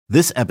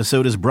This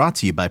episode is brought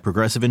to you by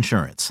Progressive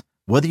Insurance.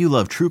 Whether you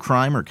love true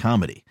crime or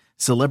comedy,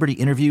 celebrity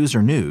interviews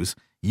or news,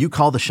 you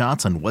call the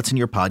shots on what's in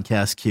your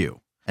podcast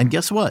queue. And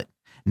guess what?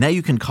 Now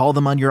you can call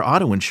them on your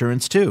auto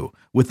insurance too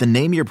with the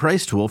Name Your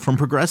Price tool from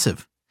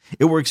Progressive.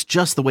 It works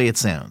just the way it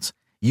sounds.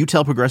 You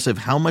tell Progressive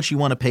how much you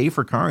want to pay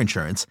for car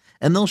insurance,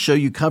 and they'll show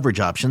you coverage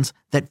options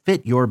that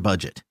fit your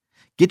budget.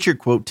 Get your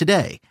quote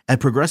today at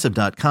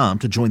Progressive.com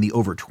to join the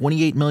over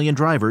 28 million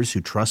drivers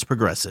who trust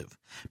Progressive.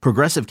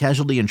 Progressive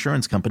Casualty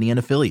Insurance Company and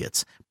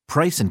Affiliates.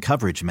 Price and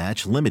coverage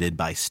match limited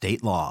by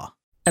state law.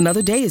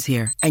 Another day is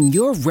here, and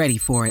you're ready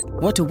for it.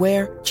 What to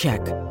wear?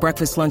 Check.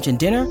 Breakfast, lunch, and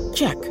dinner?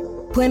 Check.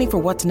 Planning for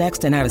what's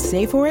next and how to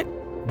save for it?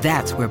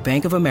 That's where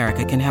Bank of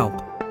America can help.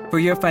 For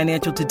your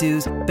financial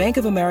to-dos, Bank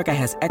of America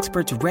has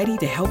experts ready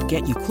to help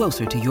get you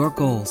closer to your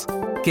goals.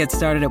 Get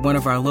started at one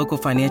of our local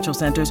financial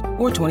centers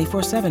or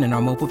 24/7 in our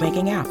mobile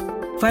banking app.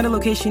 Find a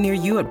location near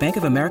you at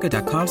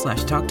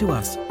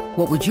bankofamerica.com/talktous.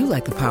 What would you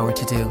like the power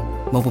to do?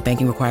 Mobile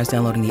banking requires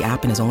downloading the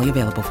app and is only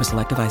available for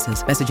select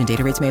devices. Message and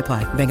data rates may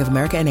apply. Bank of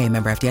America N.A.,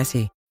 member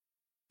FDIC.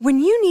 When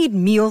you need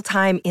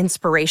mealtime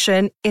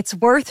inspiration, it's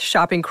worth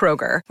shopping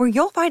Kroger, where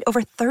you'll find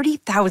over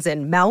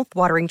 30,000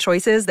 mouth-watering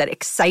choices that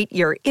excite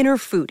your inner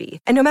foodie.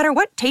 And no matter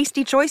what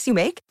tasty choice you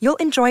make, you'll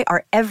enjoy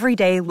our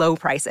everyday low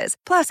prices,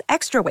 plus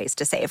extra ways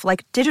to save,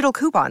 like digital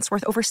coupons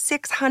worth over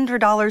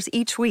 $600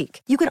 each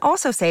week. You can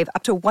also save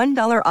up to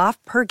 $1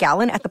 off per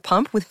gallon at the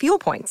pump with fuel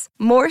points.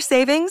 More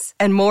savings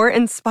and more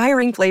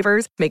inspiring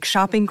flavors make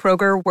shopping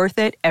Kroger worth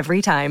it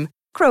every time.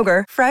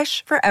 Kroger,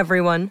 fresh for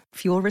everyone.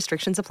 Fuel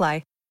restrictions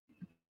apply.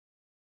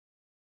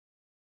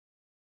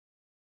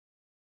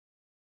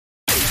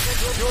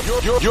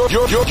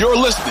 You're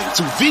listening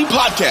to the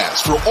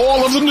podcast for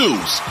all of the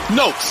news,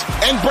 notes,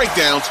 and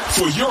breakdowns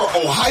for your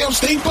Ohio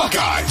State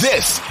Buckeyes.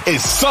 This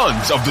is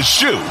Sons of the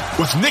Shoe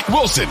with Nick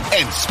Wilson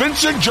and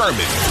Spencer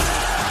German.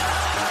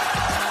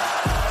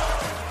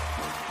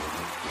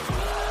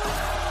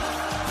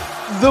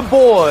 The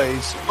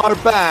boys are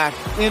back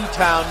in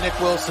town. Nick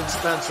Wilson,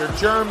 Spencer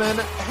German.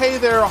 Hey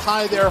there,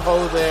 hi there,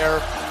 ho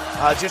there.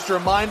 Just a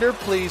reminder,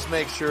 please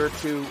make sure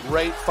to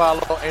rate,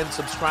 follow, and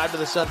subscribe to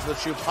the Sons of the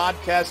Shoe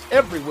podcast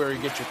everywhere you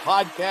get your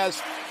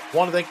podcasts.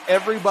 Want to thank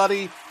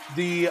everybody.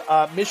 The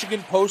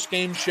Michigan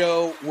post-game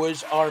show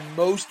was our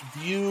most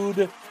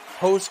viewed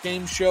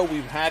post-game show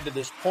we've had to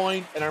this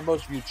point and our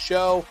most viewed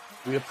show.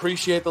 We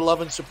appreciate the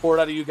love and support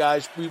out of you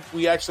guys.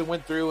 We actually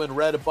went through and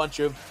read a bunch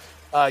of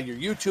your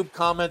YouTube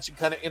comments and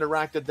kind of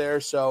interacted there.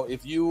 So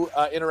if you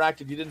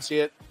interacted, you didn't see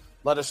it,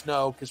 let us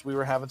know because we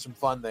were having some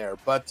fun there.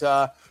 But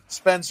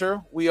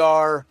Spencer, we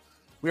are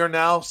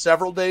now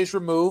several days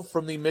removed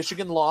from the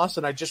Michigan loss,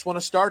 and I just want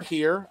to start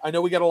here. I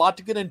know we got a lot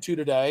to get into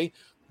today,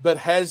 but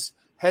has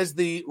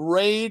the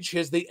rage,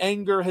 has the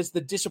anger, has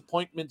the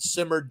disappointment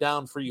simmered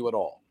down for you at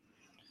all?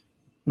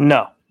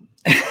 No,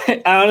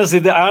 I honestly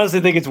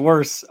think it's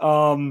worse.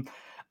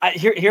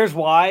 Here's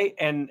why,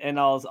 and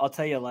I'll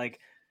tell you,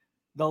 like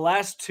the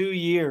last 2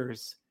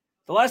 years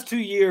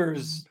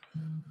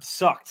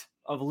sucked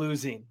of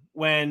losing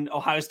when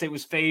Ohio State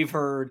was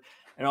favored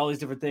and all these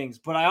different things.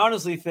 But I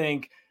honestly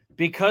think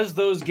because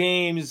those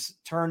games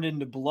turned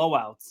into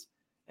blowouts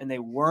and they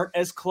weren't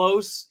as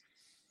close,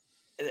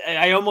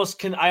 I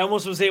almost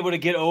was able to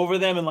get over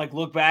them and like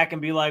look back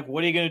and be like,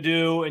 what are you going to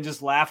do? And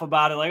just laugh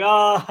about it. Like,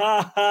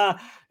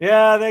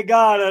 yeah, they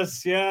got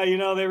us. Yeah.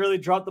 They really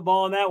dropped the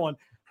ball on that one.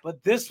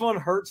 But this one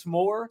hurts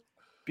more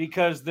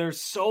because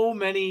there's so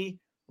many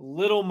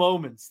little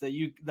moments that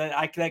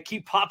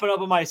keep popping up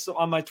on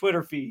my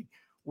Twitter feed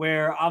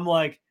where I'm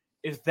like,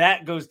 if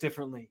that goes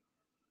differently,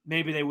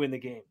 maybe they win the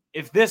game.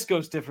 If this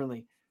goes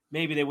differently,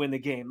 maybe they win the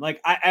game.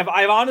 Like I've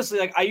honestly,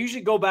 like I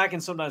usually go back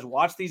and sometimes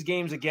watch these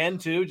games again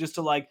too, just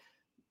to like,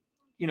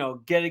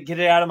 get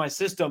it out of my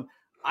system.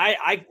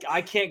 I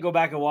can't go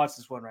back and watch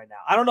this one right now.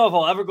 I don't know if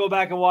I'll ever go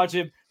back and watch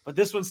it, but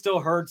this one still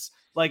hurts.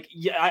 Like,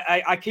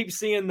 yeah, I keep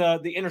seeing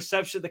the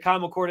interception, the Kyle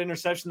McCord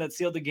interception that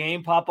sealed the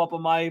game pop up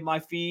on my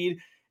feed.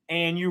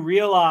 And you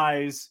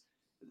realize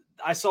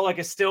I saw like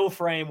a still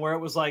frame where it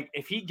was like,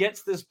 if he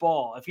gets this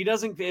ball, if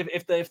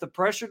the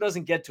pressure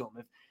doesn't get to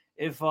him,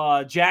 if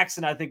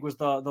Jackson, I think was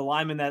the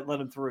lineman that let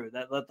him through,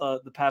 that let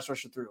the pass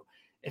rusher through,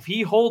 if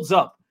he holds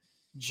up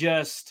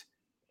just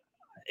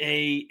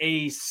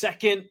a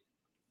second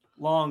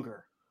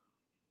longer,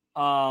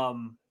 like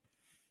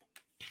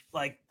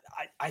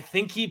I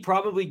think he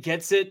probably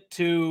gets it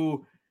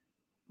to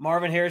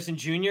Marvin Harrison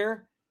Jr.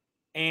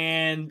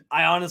 And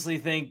I honestly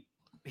think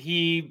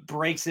he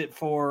breaks it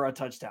for a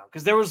touchdown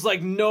because there was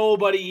like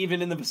nobody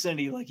even in the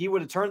vicinity. Like he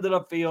would have turned it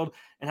upfield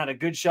and had a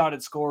good shot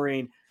at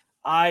scoring.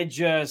 It's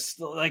just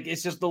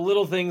the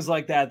little things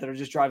like that are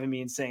just driving me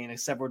insane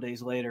several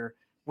days later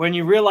when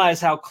you realize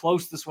how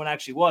close this one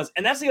actually was.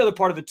 And that's the other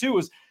part of it too,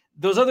 is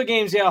those other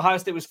games. Yeah, Ohio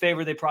State was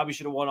favored. They probably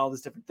should have won all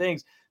these different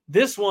things.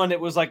 This one,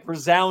 it was like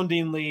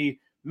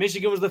resoundingly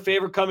Michigan was the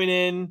favorite coming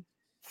in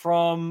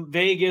from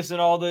Vegas and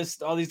all these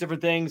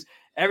different things.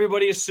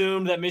 Everybody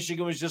assumed that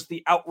Michigan was just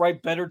the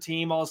outright better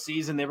team all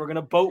season. They were going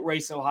to boat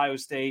race Ohio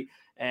State.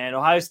 And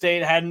Ohio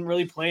State hadn't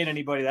really played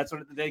anybody. That's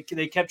what they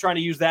kept trying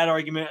to use that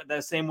argument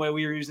the same way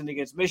we were using it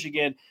against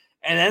Michigan,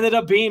 and ended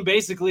up being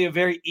basically a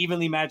very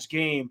evenly matched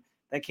game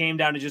that came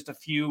down to just a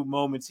few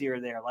moments here or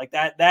there. Like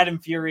that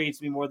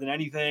infuriates me more than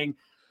anything.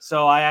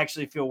 So I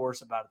actually feel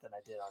worse about it than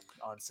I did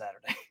on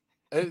Saturday.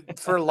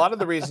 For a lot of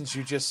the reasons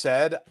you just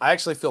said, I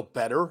actually feel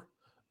better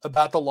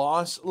about the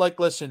loss. Like,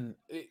 listen,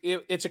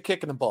 it's a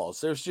kick in the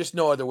balls. There's just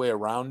no other way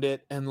around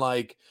it. And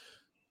like,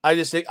 I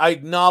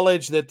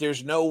acknowledge that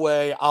there's no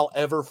way I'll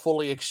ever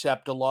fully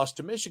accept a loss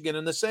to Michigan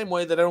in the same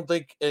way that I don't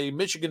think a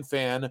Michigan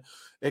fan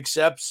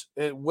accepts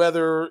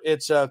whether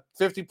it's a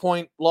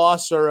 50-point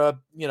loss or a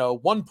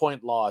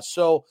 1-point loss.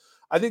 So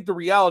I think the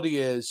reality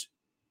is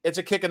it's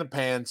a kick in the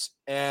pants,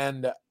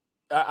 and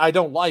I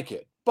don't like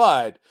it.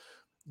 But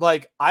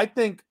like, I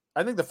think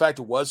the fact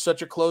it was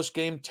such a close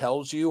game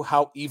tells you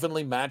how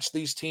evenly matched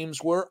these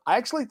teams were. I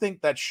actually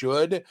think that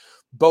should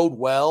bode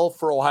well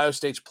for Ohio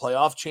State's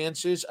playoff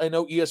chances. I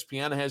know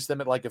ESPN has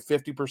them at like a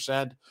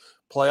 50%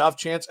 playoff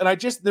chance.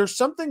 And there's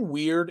something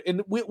weird,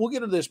 and we'll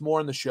get into this more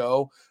in the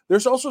show.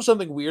 There's also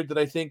something weird that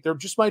I think there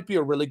just might be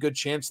a really good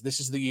chance this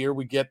is the year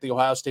we get the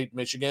Ohio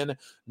State-Michigan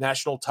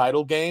national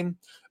title game,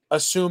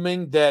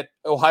 assuming that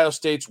Ohio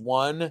State's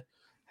won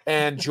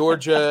and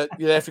Georgia,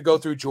 they have to go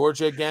through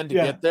Georgia again to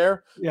get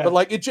there. Yeah. But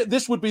like,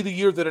 this would be the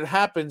year that it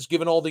happens,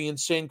 given all the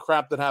insane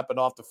crap that happened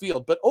off the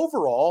field. But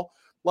overall,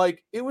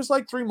 like, it was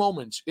like 3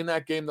 moments in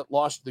that game that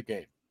lost the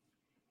game.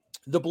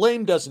 The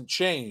blame doesn't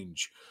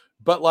change,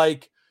 but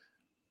like,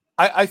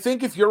 I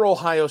think if you're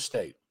Ohio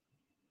State,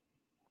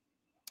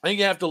 I think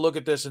you have to look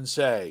at this and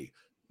say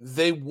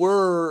they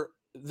were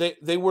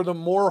the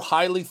more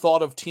highly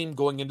thought of team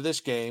going into this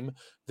game.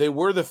 They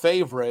were the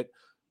favorite.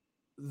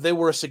 They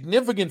were a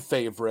significant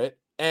favorite,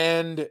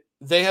 and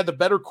they had the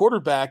better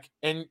quarterback.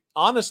 And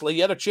honestly,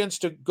 you had a chance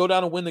to go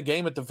down and win the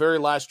game at the very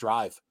last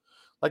drive.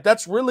 Like,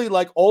 that's really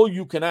like all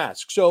you can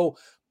ask. So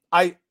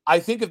I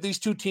think if these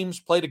two teams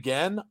played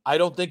again, I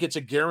don't think it's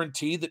a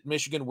guarantee that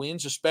Michigan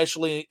wins,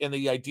 especially in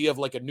the idea of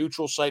like a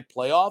neutral site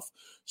playoff.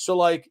 So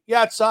like,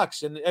 yeah, it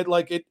sucks. And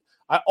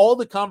all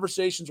the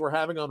conversations we're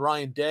having on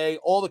Ryan Day,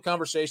 all the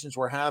conversations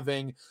we're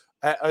having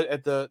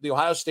at the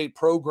Ohio State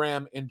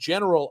program in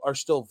general are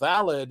still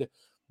valid.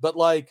 But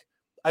like,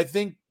 I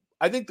think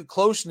the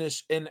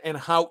closeness and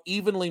how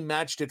evenly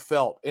matched it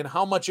felt and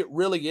how much it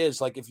really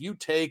is. Like,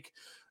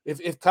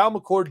 if Kyle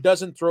McCord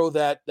doesn't throw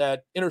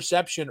that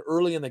interception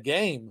early in the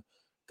game,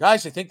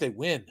 guys, I think they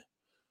win.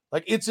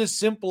 Like, it's as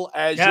simple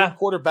as your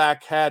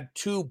quarterback had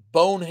 2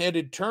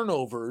 boneheaded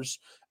turnovers,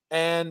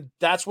 and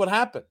that's what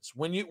happens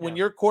when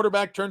your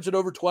quarterback turns it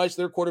over twice,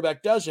 their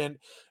quarterback doesn't.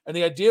 And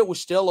the idea was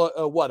still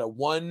a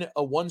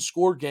one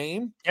score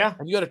game. Yeah.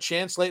 And you had a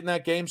chance late in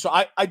that game. So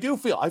I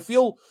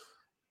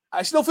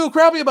still feel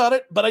crappy about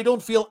it, but I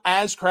don't feel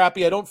as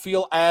crappy. I don't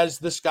feel as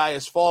the sky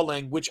is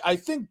falling, which I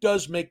think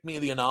does make me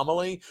the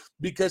anomaly,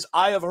 because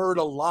I have heard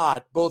a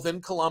lot, both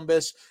in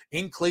Columbus,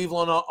 in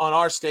Cleveland on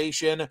our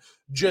station,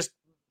 just,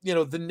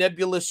 the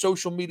nebulous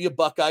social media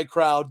Buckeye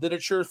crowd, that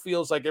it sure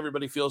feels like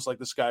everybody feels like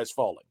the sky is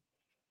falling.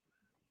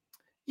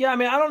 Yeah, I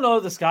mean, I don't know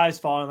if the sky is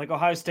falling. Like,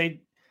 Ohio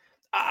State,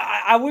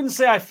 I wouldn't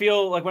say I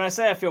feel like, when I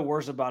say I feel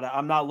worse about it,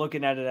 I'm not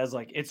looking at it as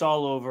like it's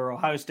all over.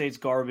 Ohio State's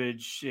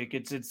garbage.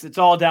 It's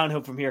all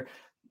downhill from here.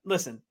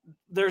 Listen,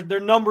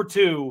 they're number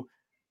 2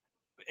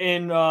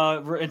 in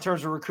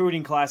terms of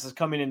recruiting classes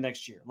coming in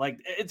next year. Like,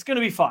 it's going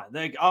to be fine.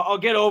 Like, I'll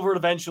get over it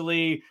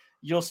eventually.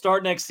 You'll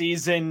start next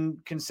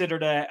season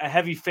considered a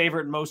heavy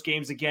favorite in most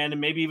games again,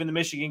 and maybe even the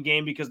Michigan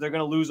game, because they're going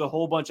to lose a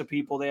whole bunch of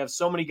people. They have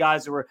so many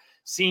guys who are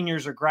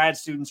seniors or grad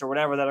students or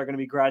whatever that are going to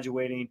be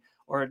graduating,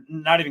 or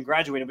not even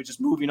graduating, but just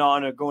moving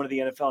on or going to the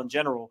NFL in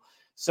general.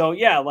 So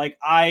yeah, like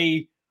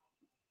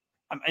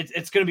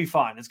it's going to be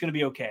fine. It's going to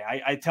be okay.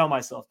 I tell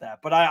myself that,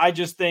 but I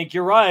just think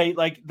you're right.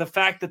 Like, the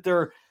fact that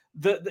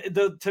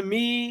to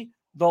me,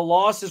 the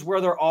losses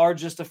where there are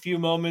just a few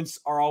moments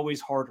are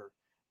always harder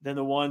than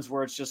the ones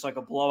where it's just like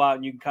a blowout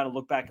and you can kind of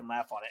look back and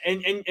laugh on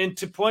it. And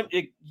to point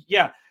it,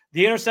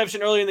 the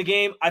interception early in the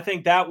game, I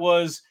think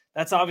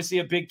that's obviously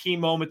a big key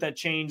moment that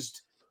changed,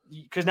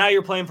 because now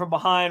you're playing from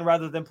behind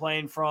rather than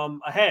playing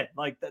from ahead.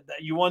 Like, that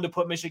you wanted to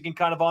put Michigan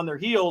kind of on their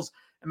heels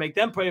and make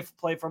them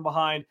play from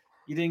behind.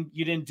 You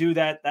didn't do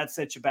that. That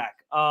set you back.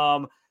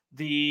 I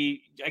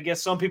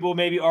guess some people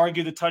maybe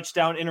argue the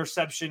touchdown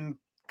interception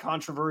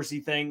controversy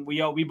thing.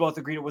 We both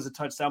agreed it was a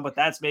touchdown, but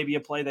that's maybe a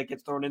play that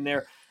gets thrown in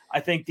there. I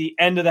think the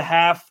end of the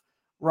half,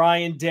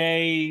 Ryan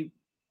Day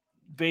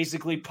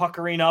basically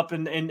puckering up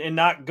and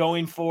not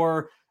going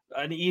for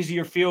an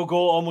easier field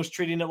goal, almost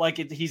treating it like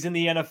he's in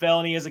the NFL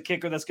and he has a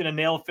kicker that's going to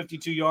nail a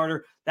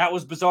 52-yarder. That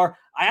was bizarre.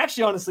 I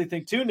actually honestly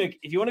think too, Nick,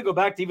 if you want to go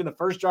back to even the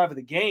first drive of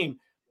the game,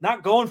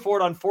 not going for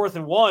it on 4th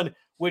and 1,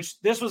 which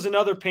this was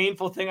another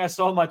painful thing I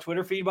saw on my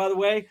Twitter feed, by the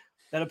way,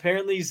 that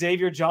apparently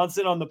Xavier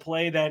Johnson on the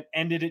play that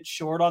ended it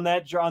short on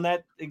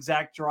that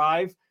exact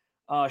drive,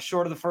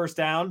 short of the first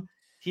down,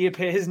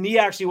 his knee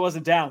actually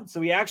wasn't down. So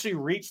he actually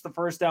reached the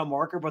first down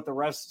marker, but the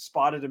refs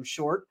spotted him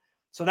short.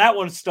 So that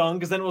one stung,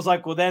 because then it was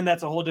like, well, then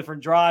that's a whole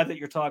different drive that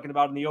you're talking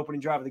about in the opening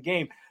drive of the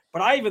game.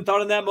 But I even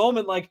thought in that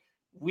moment, like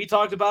we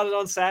talked about it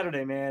on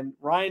Saturday, man.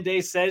 Ryan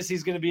Day says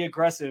he's going to be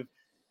aggressive,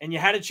 and you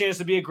had a chance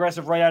to be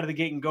aggressive right out of the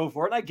gate and go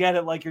for it. And I get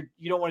it, like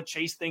you don't want to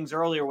chase things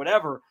early or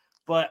whatever.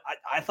 But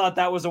I thought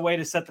that was a way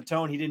to set the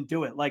tone. He didn't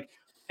do it.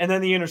 And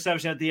then the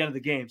interception at the end of the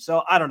game.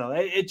 So I don't know.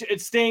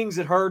 It stings.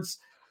 It hurts.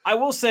 I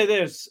will say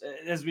this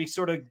as we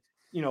sort of,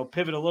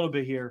 pivot a little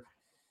bit here.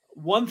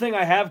 One thing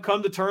I have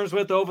come to terms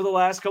with over the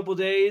last couple of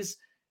days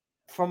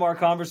from our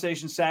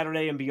conversation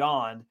Saturday and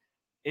beyond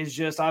is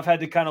just I've had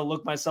to kind of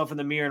look myself in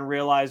the mirror and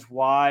realize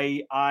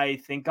why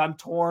I think I'm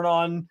torn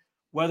on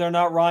whether or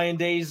not Ryan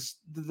Day's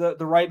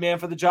the right man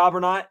for the job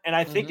or not. And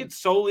I think it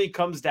solely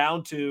comes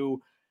down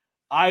to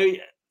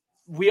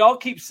we all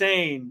keep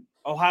saying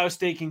Ohio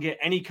State can get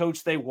any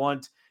coach they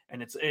want.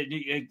 And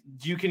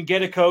you can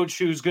get a coach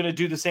who's going to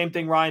do the same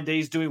thing Ryan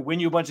Day's doing, win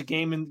you a bunch of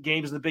games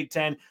in the Big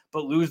Ten,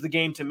 but lose the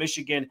game to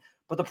Michigan.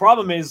 But the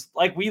problem is,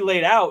 like we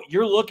laid out,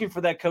 you're looking for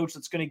that coach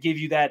that's going to give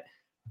you that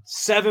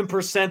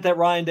 7% that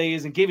Ryan Day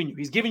isn't giving you.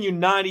 He's giving you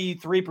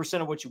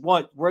 93% of what you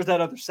want. Where's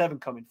that other 7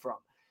 coming from?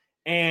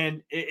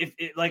 And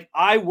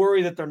I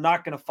worry that they're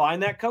not going to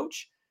find that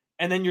coach.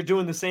 And then you're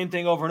doing the same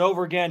thing over and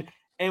over again.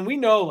 And we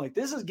know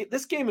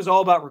this game is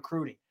all about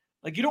recruiting.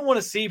 Like you don't want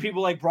to see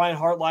people like Brian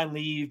Hartline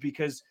leave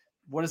because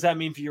what does that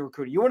mean for your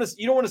recruiting? You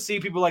don't want to see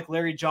people like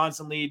Larry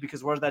Johnson leave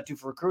because what does that do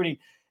for recruiting?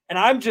 And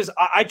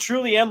I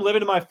truly am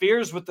living in my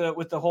fears with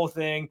the whole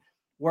thing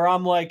where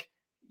I'm like,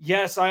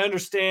 yes, I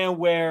understand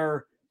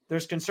where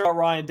there's concern about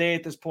Ryan Day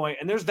at this point,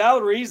 and there's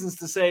valid reasons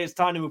to say it's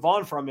time to move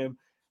on from him,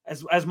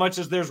 as much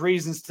as there's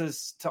reasons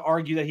to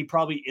argue that he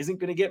probably isn't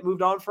going to get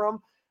moved on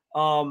from.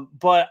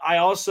 But I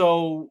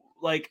also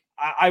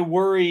I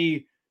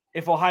worry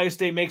if Ohio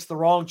State makes the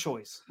wrong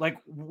choice. Like,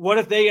 what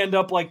if they end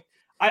up like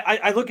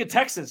I look at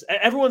Texas.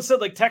 Everyone said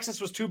like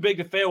Texas was too big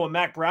to fail when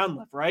Mac Brown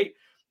left, right?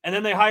 And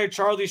then they hired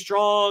Charlie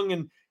Strong,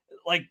 and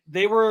like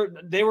they were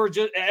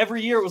just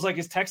every year it was like,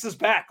 is Texas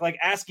back? Like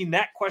asking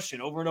that question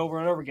over and over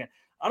and over again.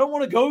 I don't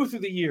want to go through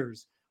the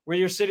years where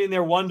you're sitting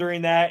there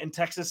wondering that, and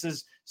Texas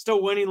is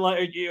still winning,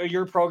 like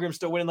your program's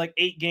still winning like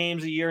 8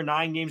 games a year,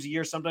 9 games a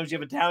year. Sometimes you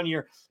have a down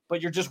year,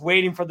 but you're just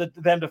waiting for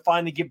them to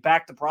finally get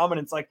back to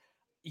prominence. Like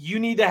you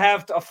need to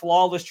have a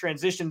flawless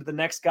transition to the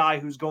next guy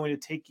who's going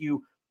to take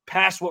you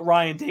past what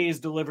Ryan Day is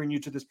delivering you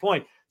to this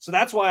point. So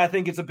that's why I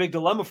think it's a big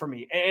dilemma for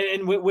me.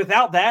 And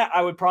without that,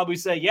 I would probably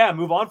say, yeah,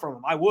 move on from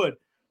him. I would,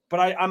 but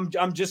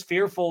I'm just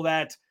fearful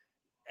that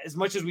as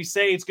much as we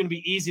say it's going to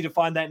be easy to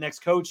find that next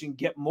coach and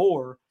get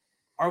more,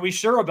 are we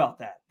sure about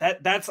that?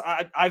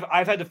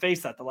 I've had to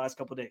face that the last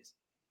couple of days.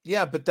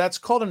 Yeah, but that's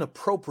called an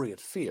appropriate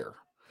fear.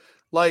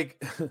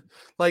 Like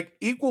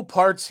equal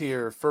parts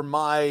here for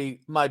my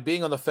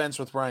being on the fence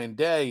with Ryan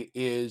Day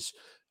is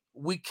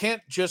we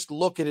can't just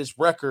look at his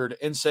record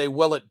and say,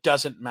 well, it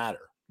doesn't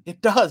matter.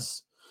 It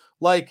does.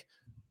 Like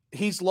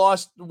he's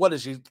lost,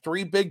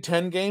 3 Big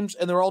Ten games,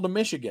 and they're all to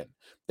Michigan.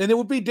 And it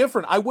would be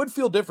different. I would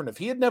feel different. If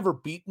he had never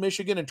beat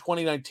Michigan in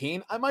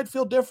 2019, I might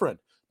feel different.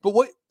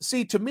 But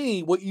to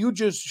me, what you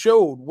just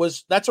showed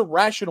that's a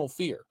rational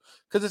fear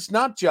because it's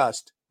not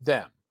just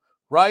them,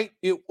 right?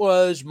 It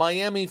was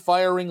Miami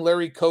firing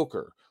Larry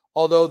Coker,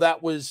 although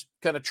that was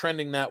kind of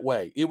trending that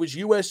way. It was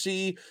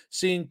USC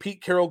seeing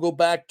Pete Carroll go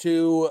back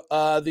to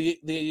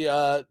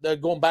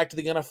going back to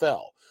the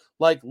NFL.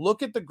 Like,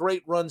 look at the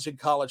great runs in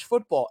college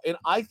football. And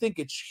I think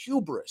it's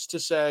hubris to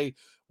say,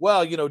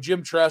 well,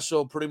 Jim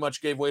Tressel pretty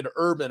much gave way to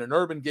Urban, and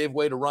Urban gave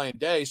way to Ryan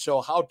Day.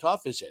 So how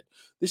tough is it?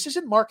 This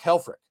isn't Mark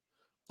Helfrich.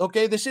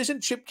 Okay, this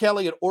isn't Chip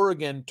Kelly at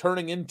Oregon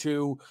turning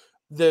into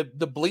the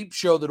bleep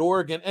show that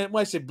Oregon, and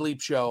when I say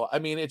bleep show, I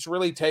mean it's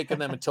really taken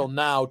them until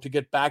now to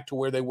get back to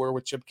where they were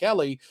with Chip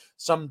Kelly,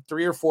 some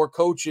 3 or 4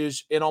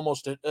 coaches in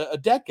almost a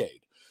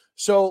decade.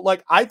 So,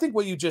 like, I think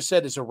what you just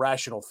said is a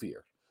rational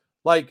fear.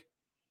 Like,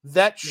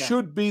 that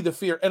should be the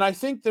fear. And I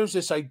think there's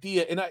this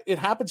idea, and it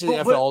happens in the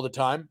NFL all the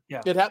time.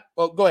 Yeah.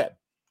 Go ahead.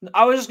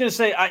 I was just going to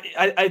say,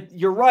 I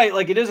you're right.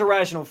 Like, it is a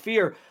rational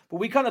fear, but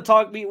we kind of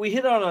talked, we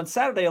hit on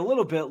Saturday a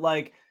little bit.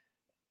 Like,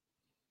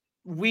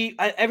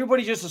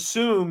 everybody just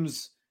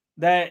assumes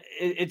that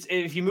it's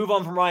if you move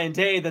on from Ryan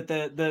Day, that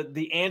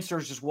the answer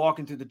is just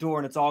walking through the door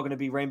and it's all going to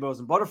be rainbows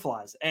and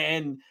butterflies.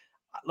 And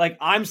like,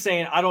 I'm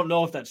saying, I don't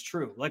know if that's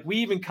true. Like, we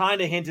even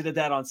kind of hinted at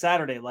that on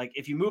Saturday. Like,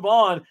 if you move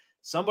on,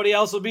 somebody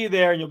else will be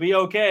there and you'll be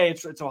okay.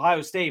 It's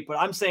Ohio State. But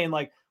I'm saying,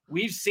 like,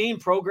 we've seen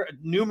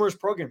numerous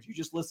programs. You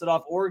just listed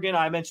off Oregon.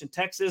 I mentioned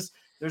Texas.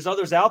 There's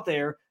others out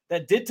there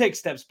that did take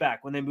steps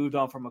back when they moved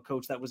on from a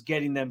coach that was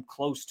getting them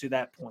close to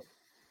that point.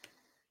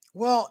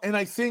 Well, and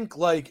I think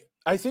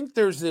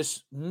there's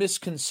this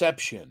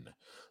misconception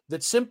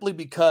that simply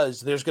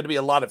because there's going to be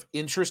a lot of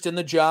interest in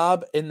the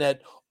job and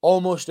that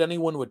almost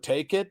anyone would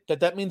take it,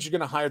 that means you're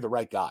going to hire the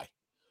right guy.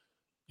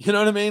 You know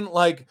what I mean?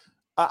 Like,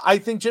 I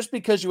think just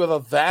because you have a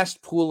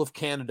vast pool of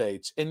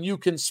candidates and you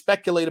can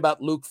speculate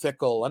about Luke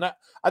Fickell, and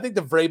I think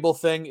the Vrabel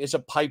thing is a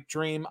pipe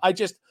dream.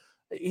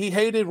 He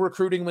hated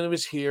recruiting when he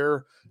was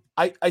here.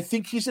 I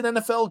think he's an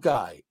NFL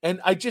guy. And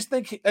I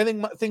think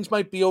things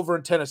might be over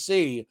in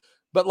Tennessee,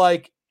 but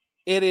like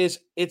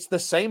it's the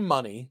same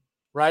money.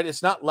 right?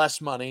 It's not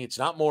less money. It's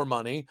not more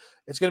money.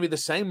 It's going to be the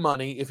same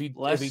money if he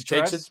stress,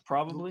 takes it.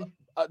 Probably.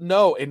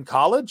 No, in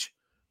college,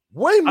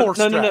 way more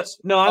stress.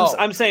 No.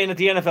 I'm saying at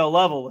the NFL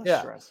level,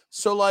 less stress.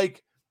 So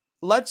like,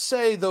 let's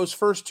say those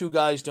first two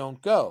guys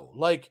don't go.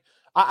 Like,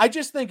 I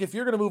just think if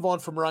you're going to move on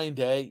from Ryan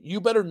Day,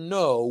 you better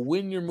know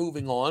when you're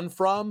moving on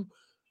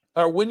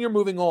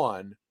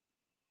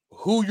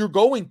who you're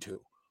going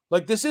to.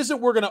 Like, this isn't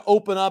we're going to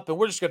open up and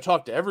we're just going to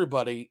talk to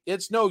everybody.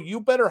 It's no,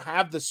 you better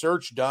have the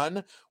search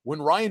done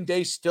when Ryan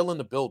Day's still in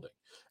the building.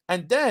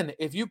 And then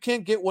if you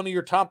can't get one of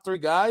your top 3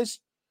 guys,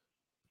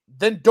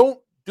 then don't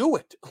do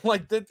it.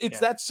 Like,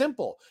 it's that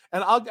simple.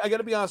 And I got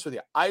to be honest with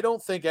you. I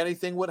don't think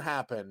anything would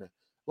happen.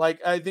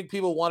 Like, I think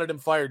people wanted him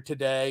fired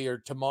today or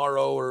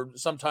tomorrow or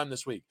sometime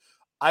this week.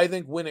 I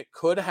think when it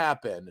could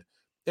happen,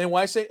 and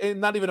when I say, and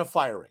not even a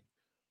firing,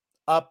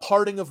 a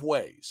parting of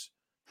ways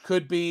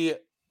could be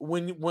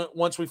when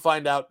once we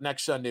find out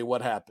next Sunday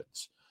what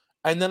happens.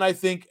 And then I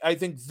think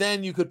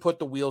then you could put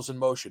the wheels in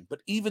motion.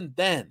 But even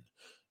then,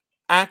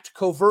 act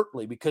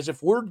covertly, because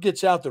if word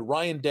gets out that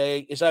Ryan Day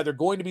is either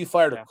going to be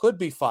fired or could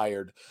be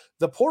fired,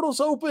 the portal's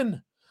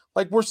open.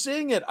 Like, we're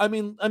seeing it. I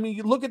mean,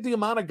 you look at the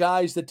amount of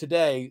guys that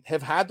today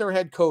have had their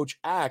head coach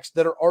axed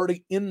that are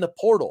already in the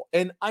portal.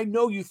 And I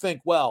know you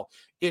think, well,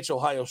 it's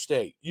Ohio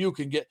State. You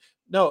can get –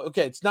 no,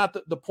 okay, it's not.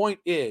 The point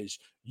is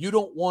you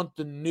don't want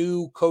the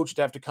new coach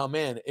to have to come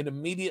in and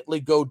immediately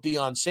go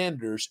Deion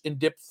Sanders and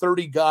dip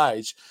 30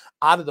 guys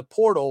out of the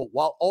portal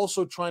while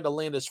also trying to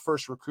land his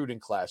first recruiting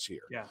class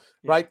here. Yeah.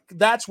 Right?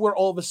 That's where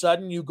all of a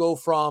sudden you go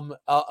from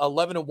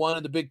 11-1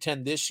 in the Big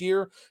Ten this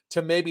year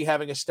to maybe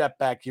having a step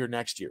back year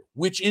next year,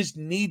 which is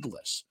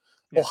needless.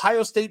 Yeah.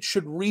 Ohio State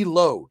should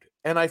reload.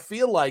 And I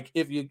feel like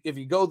if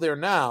you go there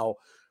now,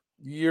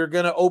 you're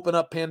going to open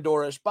up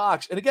Pandora's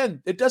box. And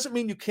again, it doesn't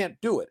mean you can't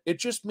do it. It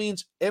just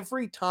means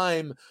every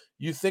time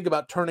you think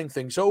about turning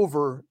things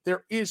over,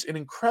 there is an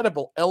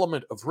incredible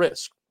element of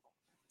risk.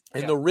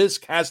 And the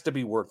risk has to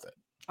be worth it.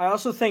 I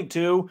also think,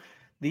 too,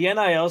 the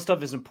NIL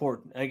stuff is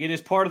important. Like, it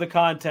is part of the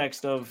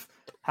context of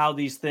how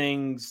these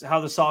things,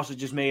 how the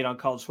sausage is made on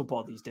college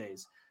football these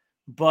days.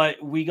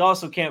 But we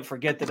also can't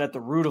forget that at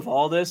the root of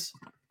all this,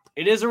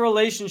 it is a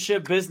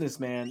relationship business,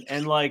 man.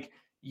 And, like,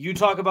 you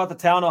talk about the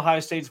talent Ohio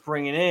State's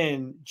bringing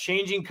in,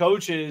 changing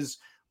coaches.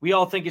 We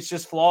all think it's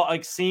just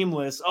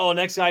seamless. Oh,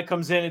 next guy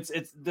comes in, it's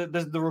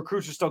the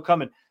recruits are still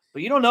coming,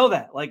 but you don't know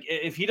that. Like,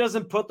 if he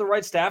doesn't put the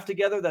right staff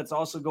together, that's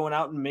also going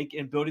out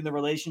and building the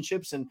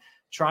relationships and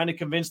trying to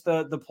convince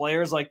the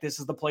players like this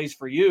is the place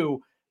for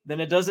you,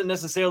 then it doesn't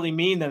necessarily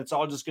mean that it's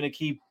all just going to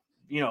keep.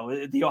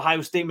 The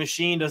Ohio State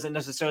machine doesn't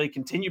necessarily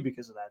continue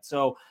because of that.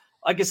 So,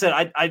 like I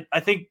said, I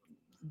think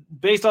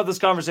based off this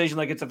conversation,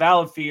 like, it's a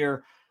valid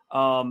fear.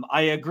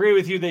 I agree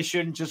with you. They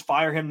shouldn't just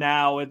fire him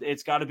now.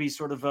 It's got to be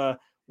sort of a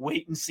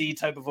wait and see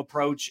type of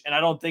approach. And I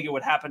don't think it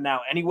would happen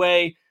now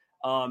anyway.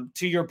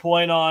 To your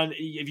point on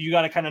if you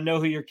got to kind of know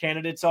who your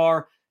candidates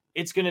are,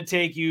 it's going to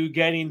take you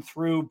getting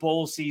through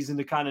bowl season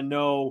to kind of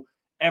know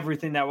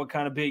everything that would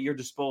kind of be at your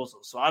disposal.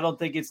 So I don't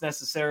think it's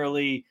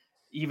necessarily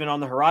even on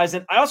the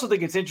horizon. I also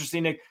think it's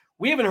interesting, Nick.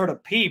 We haven't heard a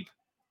peep.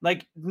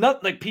 Pete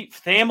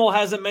Thamel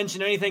hasn't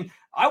mentioned anything.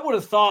 I would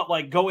have thought,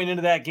 like, going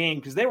into that game,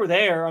 because they were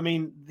there. I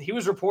mean, he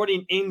was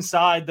reporting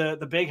inside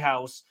the big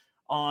house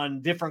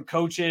on different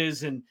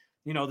coaches and,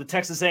 the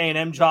Texas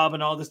A&M job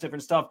and all this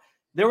different stuff.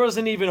 There was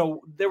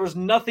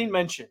nothing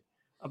mentioned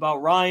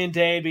about Ryan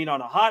Day being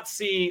on a hot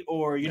seat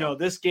or,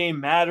 this game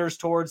matters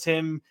towards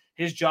him,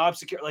 his job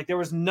security. Like, there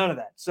was none of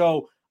that.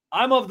 So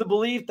I'm of the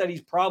belief that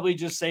he's probably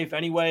just safe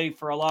anyway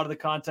for a lot of the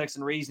context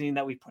and reasoning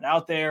that we put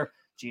out there.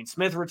 Gene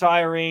Smith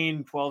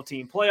retiring,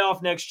 12-team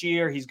playoff next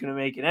year. He's going to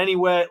make it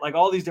anyway. Like,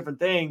 all these different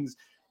things.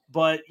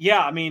 But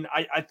yeah, I mean,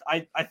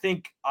 I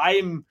think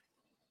my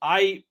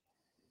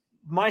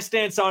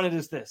stance on it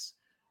is this.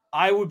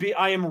 I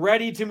am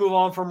ready to move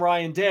on from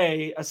Ryan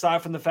Day,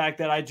 aside from the fact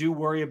that I do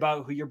worry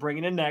about who you're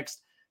bringing in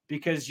next,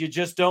 because you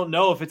just don't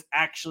know if it's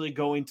actually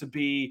going to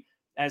be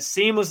as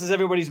seamless as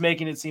everybody's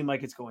making it seem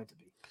like it's going to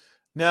be.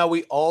 Now,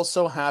 we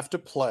also have to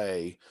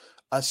play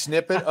a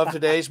snippet of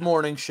today's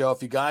morning show.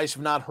 If you guys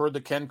have not heard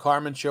the Ken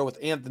Carman show with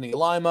Anthony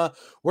Lima,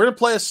 we're going to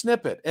play a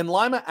snippet. And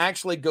Lima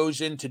actually goes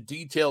into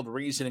detailed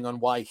reasoning on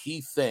why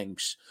he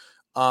thinks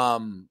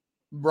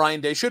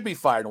Ryan Day should be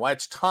fired and why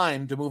it's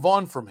time to move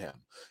on from him.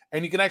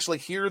 And you can actually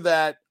hear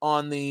that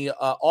on the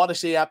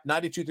Odyssey app,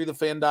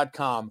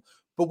 923thefan.com.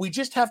 But we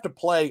just have to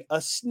play a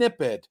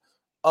snippet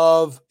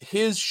of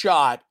his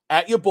shot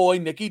at your boy,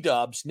 Nicky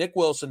Dubs, Nick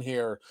Wilson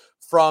here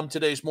from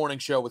today's morning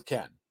show with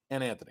Ken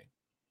and Anthony.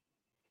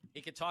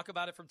 He can talk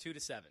about it from 2 to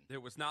 7.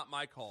 It was not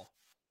my call.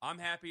 I'm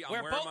happy.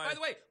 By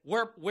the way,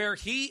 where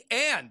he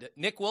and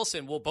Nick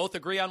Wilson will both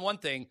agree on one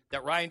thing,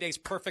 that Ryan Day's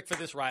perfect for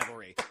this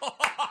rivalry.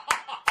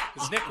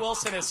 Because Nick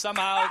Wilson is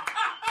somehow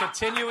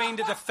continuing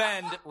to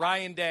defend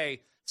Ryan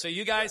Day. So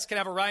you guys can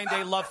have a Ryan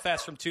Day love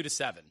fest from 2 to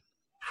 7.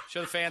 I'm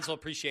sure the fans will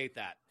appreciate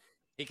that.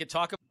 He can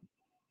talk about.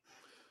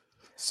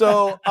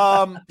 So,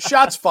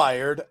 shots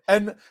fired.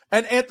 And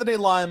Anthony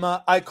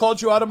Lima, I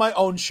called you out of my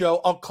own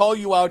show. I'll call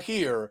you out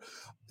here.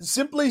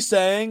 simply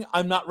saying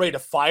I'm not ready to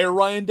fire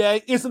Ryan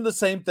Day isn't the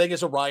same thing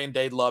as a Ryan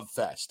Day love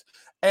fest.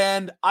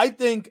 And I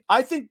think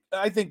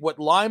what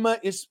Lima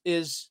is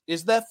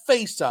the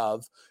face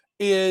of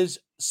is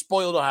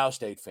spoiled Ohio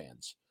State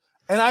fans.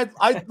 And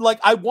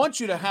I want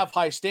you to have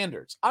high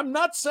standards. I'm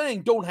not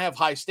saying don't have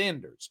high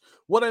standards.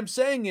 What I'm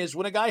saying is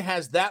when a guy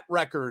has that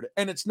record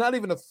and it's not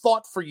even a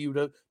thought for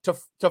you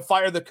to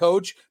fire the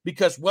coach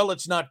because, well,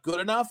 it's not good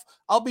enough,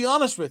 I'll be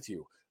honest with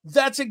you.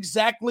 That's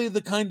exactly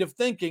the kind of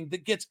thinking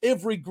that gets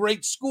every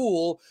great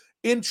school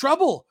in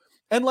trouble.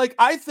 And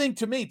I think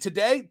to me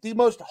today, the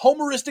most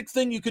homeristic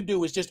thing you can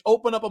do is just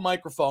open up a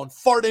microphone,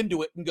 fart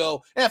into it and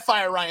go,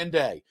 fire Ryan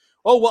Day.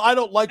 Oh, well, I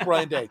don't like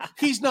Ryan Day.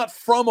 He's not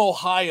from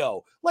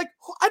Ohio.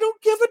 I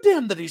don't give a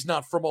damn that he's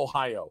not from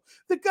Ohio.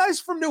 The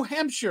guy's from New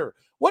Hampshire.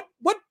 What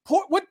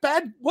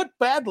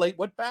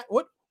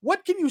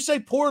can you say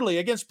poorly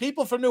against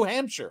people from New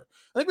Hampshire?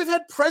 I think we've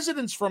had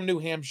presidents from New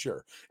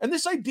Hampshire. And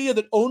this idea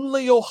that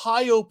only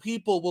Ohio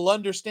people will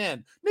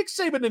understand. Nick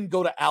Saban didn't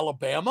go to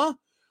Alabama.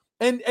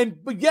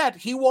 But yet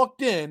he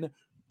walked in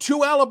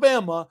to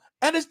Alabama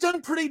and has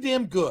done pretty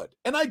damn good.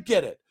 And I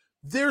get it.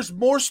 There's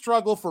more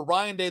struggle for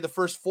Ryan Day the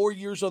first 4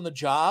 years on the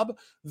job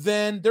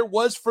than there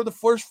was for the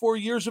first 4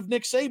 years of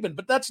Nick Saban.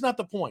 But that's not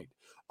the point.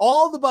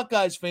 All the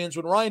Buckeyes fans,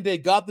 when Ryan Day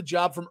got the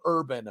job from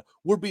Urban,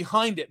 were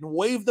behind it and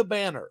waved the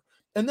banner.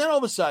 And then all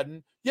of a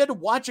sudden, you had to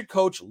watch a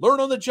coach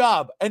learn on the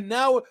job. And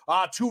now,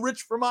 too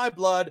rich for my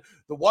blood.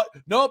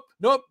 Nope.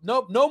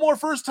 No more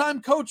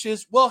first-time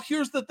coaches. Well,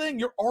 here's the thing.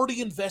 You're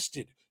already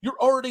invested. You're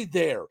already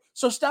there.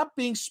 So stop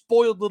being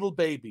spoiled little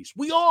babies.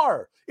 We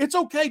are. It's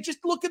okay. Just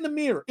look in the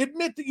mirror.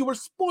 Admit that you were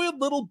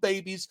spoiled little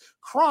babies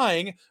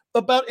crying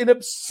about an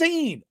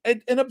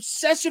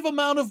obsessive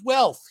amount of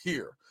wealth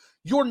here.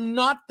 You're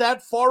not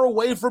that far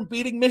away from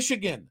beating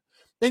Michigan.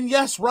 And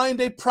yes, Ryan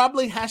Day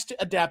probably has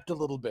to adapt a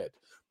little bit.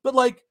 But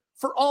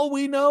for all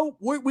we know,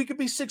 we could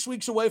be 6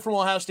 weeks away from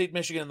Ohio State,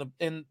 Michigan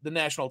in the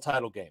national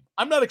title game.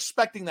 I'm not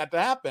expecting that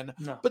to happen,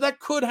 but that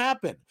could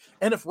happen.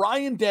 And if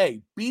Ryan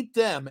Day beat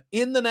them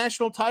in the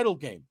national title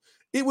game,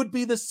 it would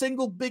be the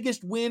single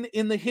biggest win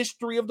in the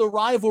history of the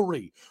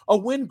rivalry. A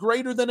win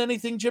greater than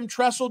anything Jim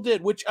Tressel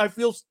did, which I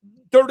feel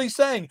dirty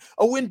saying.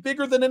 A win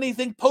bigger than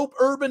anything Pope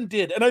Urban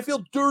did, and I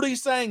feel dirty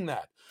saying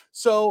that.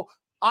 So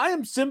I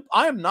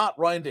am not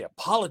Ryan Day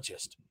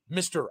apologist,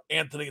 Mr.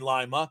 Anthony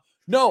Lima.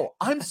 No,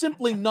 I'm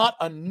simply not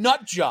a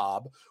nut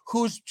job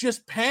who's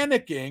just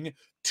panicking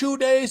 2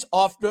 days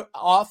off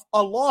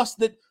a loss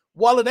that,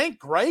 while it ain't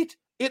great,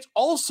 it's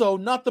also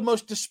not the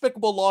most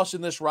despicable loss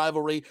in this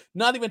rivalry.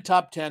 Not even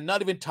top 10,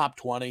 not even top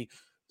 20.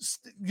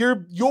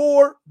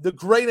 You're the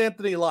great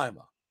Anthony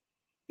Lima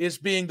is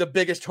being the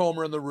biggest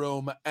homer in the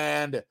room,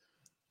 and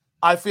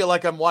I feel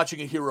like I'm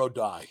watching a hero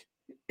die.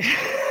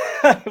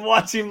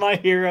 Watching my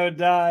hero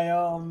die.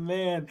 Oh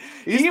man,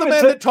 he's the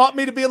man that taught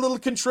me to be a little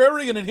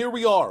contrarian, and here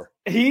we are.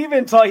 He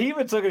even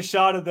took a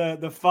shot of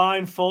the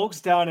fine folks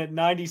down at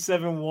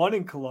 97-1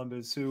 in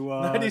Columbus, who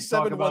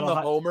 97-1 the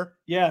homer.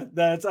 Yeah,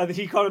 I think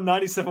he called him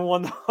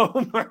 97-1 the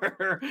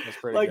homer. That's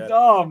pretty good.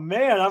 Oh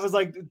man, I was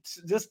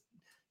just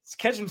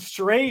catching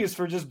strays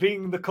for just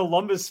being the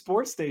Columbus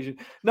sports station.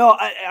 No,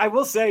 I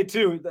will say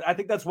too, I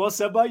think that's well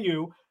said by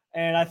you.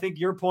 And I think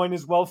your point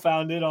is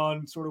well-founded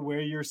on sort of where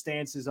your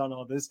stance is on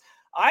all this.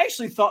 I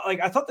actually thought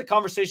the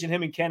conversation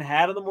him and Ken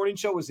had on the morning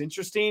show was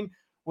interesting,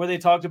 where they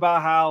talked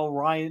about how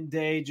Ryan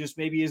Day just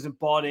maybe isn't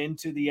bought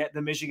into the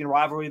Michigan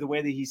rivalry the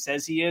way that he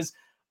says he is.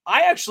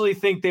 I actually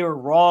think they were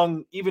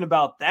wrong even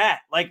about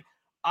that.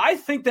 I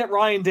think that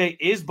Ryan Day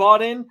is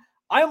bought in.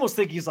 I almost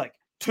think he's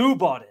too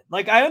bought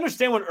in. I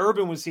understand when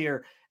Urban was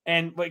here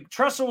and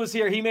Tressel was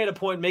here, he made a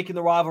point making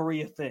the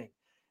rivalry a thing.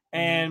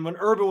 And when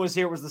Urban was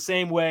here, it was the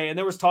same way. And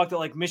there was talk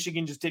that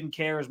Michigan just didn't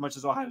care as much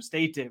as Ohio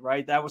State did,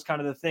 right? That was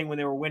kind of the thing when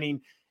they were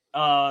winning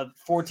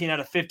 14 out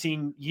of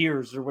 15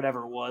 years or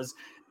whatever it was.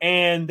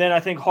 And then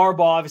I think Harbaugh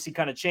obviously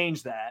kind of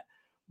changed that.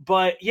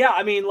 But yeah,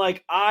 I mean,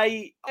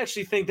 I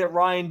actually think that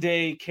Ryan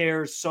Day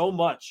cares so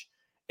much.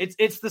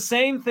 It's the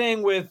same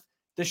thing with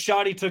the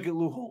shot he took at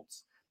Lou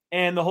Holtz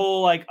and the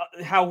whole,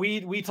 how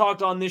we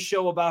talked on this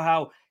show about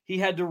how he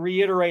had to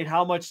reiterate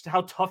how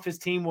tough his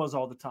team was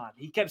all the time.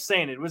 He kept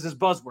saying it was his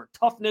buzzword,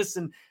 toughness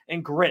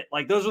and grit.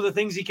 Those are the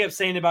things he kept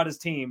saying about his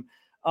team.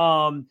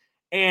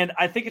 And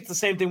I think it's the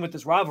same thing with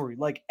this rivalry.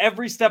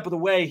 Every step of the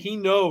way, he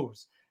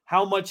knows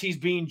how much he's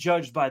being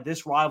judged by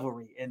this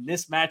rivalry and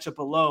this matchup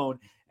alone,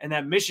 and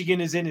that Michigan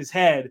is in his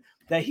head,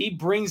 that he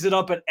brings it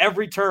up at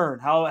every turn,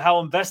 how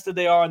invested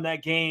they are in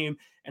that game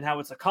and how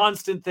it's a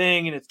constant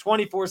thing and it's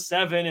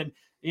 24/7 and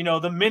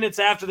the minutes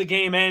after the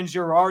game ends,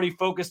 you're already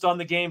focused on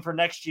the game for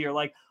next year.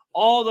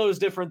 All those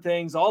different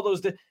things,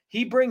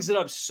 he brings it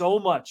up so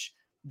much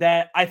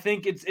that I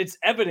think it's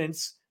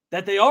evidence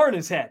that they are in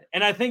his head.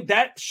 And I think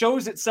that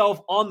shows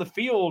itself on the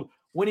field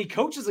when he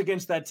coaches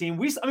against that team.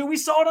 We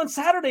saw it on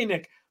Saturday,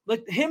 Nick,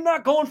 him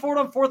not going for it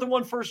on 4th and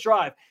 1 first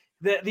drive,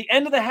 the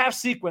end of the half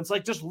sequence,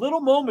 just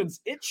little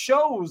moments. It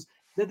shows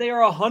that they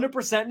are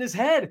 100% in his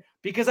head,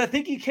 because I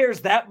think he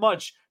cares that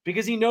much,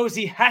 because he knows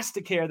he has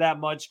to care that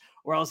much,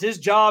 or else his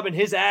job and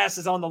his ass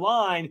is on the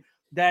line,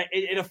 that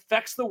it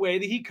affects the way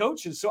that he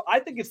coaches. So I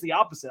think it's the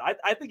opposite.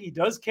 I think he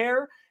does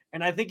care,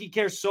 and I think he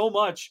cares so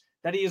much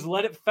that he has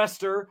let it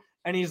fester,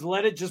 and he's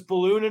let it just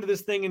balloon into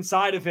this thing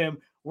inside of him,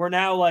 where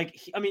now, like,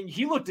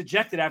 he looked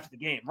dejected after the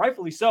game,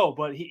 rightfully so,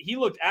 but he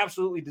looked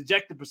absolutely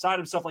dejected beside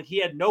himself, like he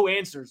had no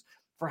answers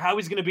for how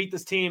he's going to beat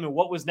this team and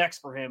what was next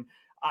for him.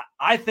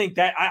 I think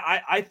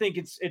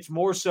it's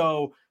more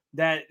so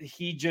that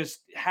he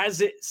just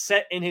has it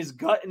set in his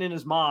gut and in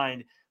his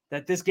mind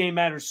that this game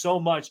matters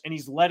so much, and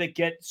he's let it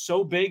get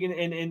so big and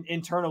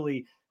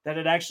internally that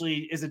it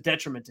actually is a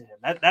detriment to him.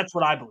 That's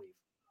what I believe.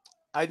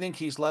 I think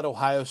he's let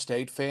Ohio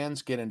State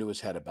fans get into his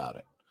head about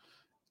it.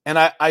 And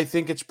I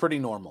think it's pretty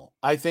normal.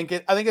 I think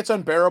it's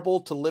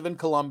unbearable to live in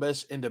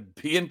Columbus and to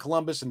be in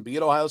Columbus and be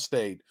at Ohio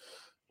State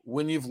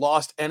when you've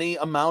lost any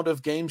amount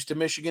of games to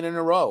Michigan in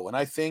a row. And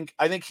I think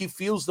he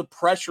feels the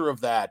pressure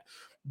of that,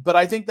 but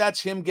I think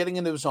that's him getting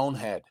into his own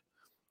head.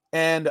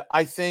 And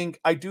I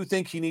do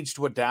think he needs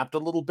to adapt a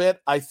little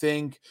bit. I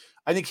think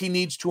he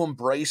needs to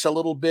embrace a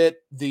little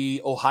bit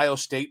the Ohio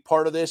State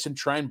part of this and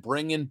try and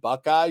bring in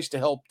Buckeyes to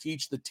help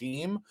teach the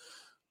team.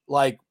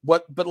 I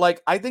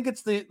think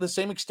it's the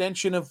same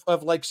extension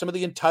of like some of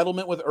the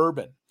entitlement with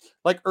Urban.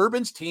 Like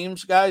Urban's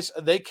teams, guys,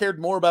 they cared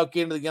more about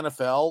getting to the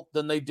NFL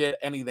than they did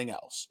anything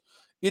else.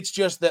 It's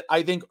just that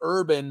I think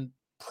Urban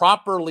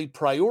properly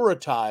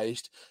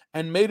prioritized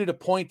and made it a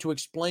point to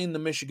explain the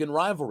Michigan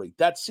rivalry.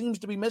 That seems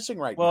to be missing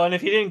right now. Well, and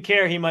if he didn't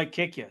care, he might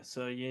kick you.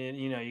 So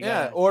you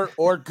gotta...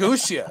 or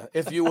goose you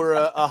if you were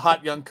a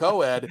hot young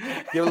co-ed,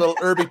 give a little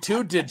Irby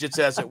 2 digits,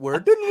 as it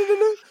were.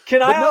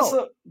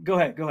 Go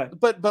ahead.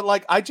 But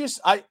like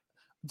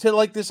to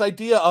like this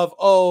idea of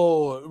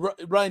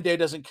Ryan Day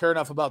doesn't care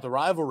enough about the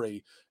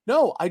rivalry.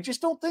 No, I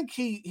just don't think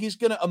he's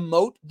going to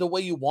emote the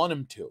way you want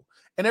him to.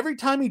 And every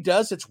time he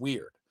does, it's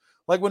weird.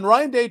 Like when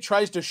Ryan Day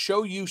tries to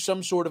show you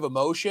some sort of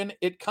emotion,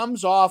 it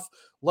comes off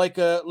like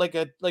a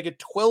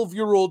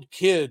 12-year-old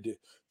kid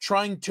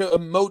trying to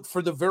emote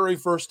for the very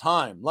first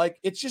time. Like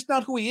it's just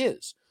not who he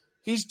is.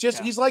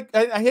 He's like,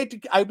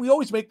 we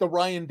always make the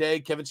Ryan Day,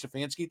 Kevin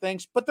Stefanski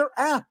things, but they're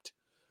apt.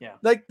 Yeah.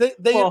 Like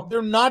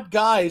they're not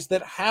guys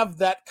that have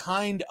that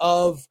kind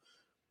of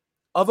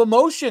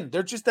emotion.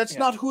 That's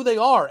not who they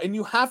are. And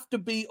you have to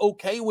be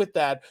okay with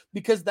that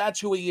because that's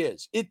who he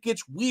is. It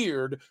gets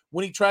weird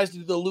when he tries to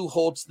do the Lou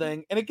Holtz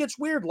thing. And it gets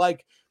weird,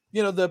 like,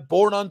 the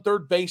born on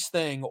third base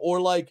thing,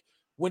 or like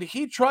when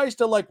he tries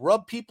to like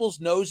rub people's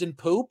nose and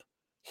poop,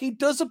 he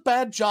does a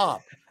bad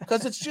job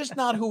because it's just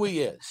not who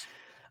he is.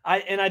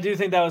 I do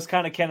think that was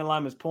kind of Ken and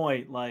Lima's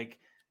point. Like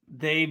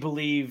they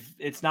believe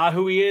it's not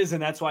who he is,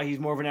 and that's why he's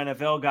more of an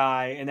NFL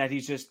guy, and that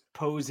he's just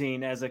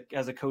posing as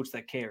a coach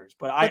that cares.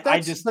 But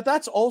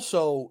that's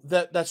also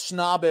that's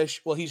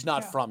snobbish. Well, he's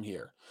not from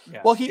here.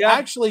 Yeah. Well, he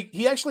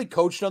actually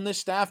coached on this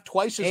staff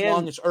twice as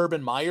long as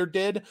Urban Meyer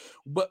did,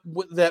 but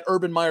that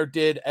Urban Meyer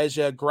did as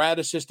a grad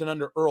assistant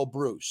under Earl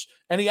Bruce,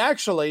 and he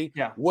actually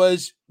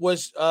was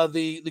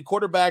the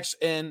quarterbacks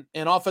and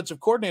offensive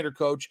coordinator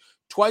coach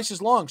twice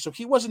as long. So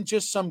he wasn't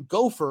just some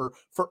gopher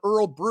for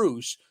Earl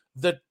Bruce,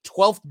 the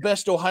 12th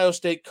best Ohio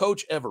State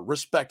coach ever,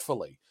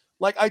 respectfully.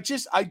 Like I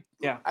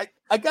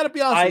got to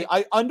be honest with you.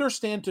 I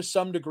understand to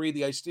some degree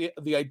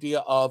the idea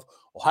of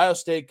Ohio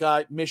State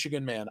guy,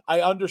 Michigan man. I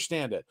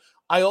understand it.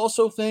 I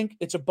also think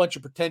it's a bunch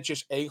of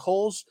pretentious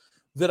a-holes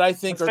that I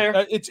think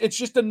it's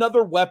just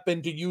another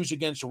weapon to use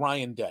against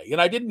Ryan Day. And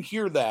I didn't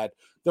hear that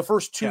the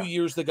first 2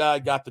 years the guy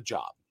got the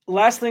job.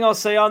 Last thing I'll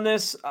say on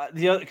this,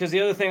 because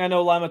the other thing I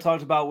know Lima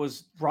talked about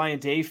was Ryan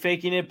Day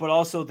faking it, but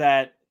also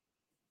that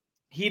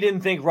he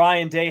didn't think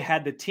Ryan Day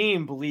had the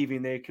team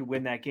believing they could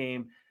win that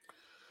game.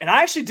 And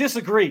I actually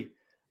disagree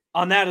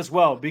on that as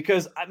well,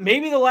 because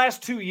maybe the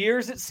last 2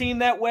 years it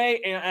seemed that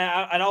way,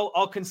 and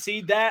I'll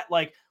concede that,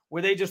 like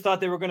where they just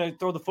thought they were going to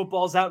throw the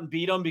footballs out and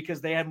beat them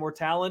because they had more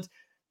talent.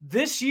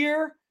 This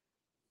year,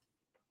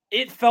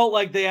 it felt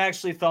like they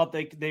actually thought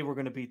they were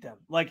going to beat them.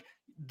 Like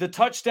the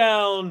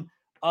touchdown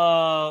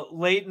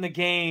late in the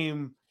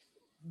game,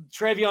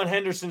 Travion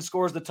Henderson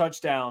scores the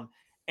touchdown,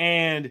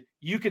 and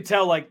you could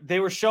tell like they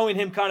were showing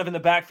him kind of in the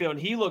backfield,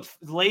 and he looked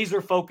laser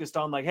focused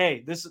on like,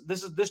 hey, this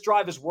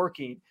drive is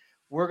working.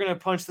 We're going to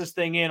punch this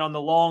thing in on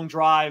the long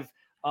drive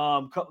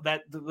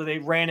that they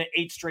ran it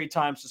 8 straight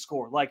times to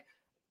score. Like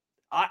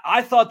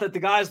I thought that the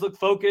guys looked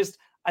focused.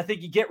 I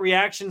think you get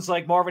reactions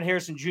like Marvin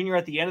Harrison Jr.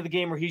 at the end of the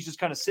game where he's just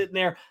kind of sitting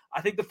there.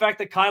 I think the fact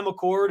that Kyle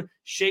McCord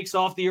shakes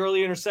off the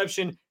early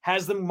interception,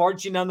 has them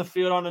marching down the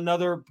field on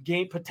another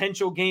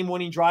potential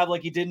game-winning drive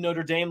like he did in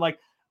Notre Dame. Like,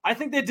 I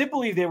think they did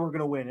believe they were going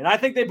to win. And I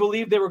think they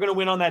believed they were going to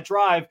win on that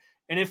drive.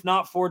 And if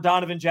not for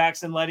Donovan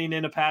Jackson letting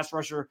in a pass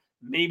rusher,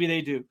 maybe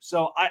they do.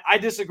 So I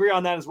disagree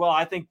on that as well.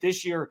 I think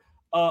this year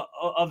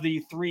of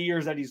the 3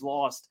 years that he's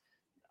lost,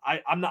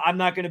 I'm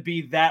not going to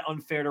be that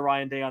unfair to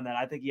Ryan Day on that.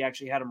 I think he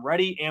actually had him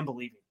ready and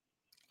believing.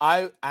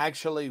 I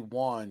actually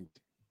want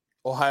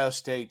Ohio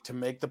State to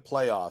make the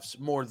playoffs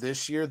more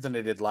this year than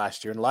they did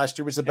last year. And last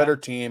year was the better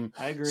team.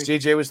 I agree.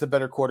 CJ was the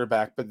better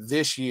quarterback. But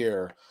this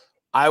year,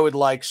 I would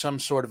like some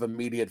sort of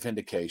immediate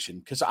vindication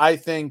because I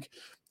think,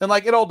 and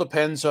like it all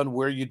depends on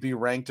where you'd be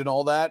ranked and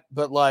all that.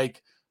 But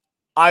like,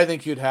 I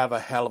think you'd have a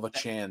hell of a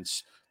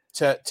chance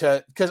to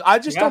because I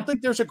just don't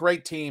think there's a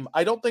great team.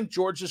 I don't think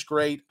Georgia's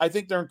great. I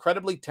think they're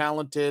incredibly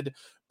talented,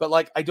 but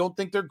like I don't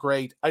think they're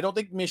great. I don't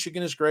think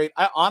Michigan is great.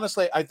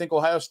 I think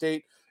Ohio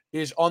State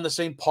is on the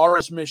same par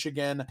as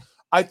Michigan.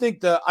 I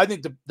think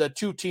the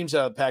two teams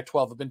out of the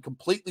Pac-12 have been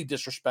completely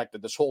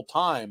disrespected this whole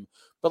time.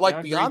 But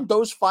like beyond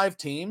those 5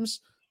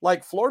 teams,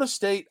 like Florida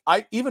State,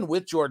 even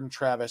with Jordan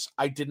Travis,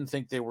 I didn't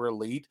think they were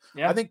elite.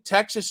 Yeah. I think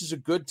Texas is a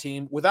good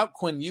team. Without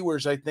Quinn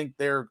Ewers, I think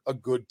they're a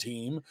good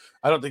team.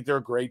 I don't think they're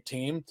a great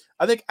team.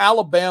 I think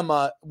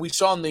Alabama, we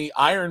saw in the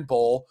Iron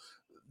Bowl,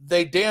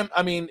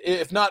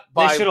 if not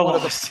by they should have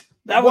lost.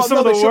 That was some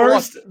of the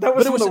worst. That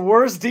was some of the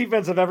worst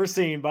defense I've ever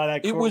seen by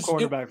that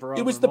quarterback for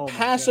it was the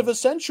pass of a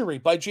century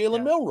by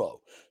Jalen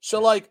Milroe.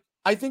 So,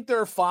 I think there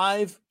are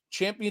 5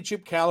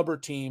 championship caliber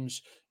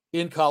teams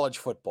in college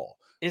football.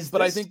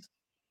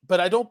 But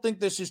I don't think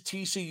this is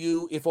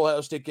TCU if Ohio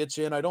State gets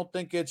in. I don't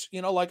think it's, I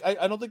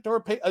don't think there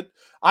are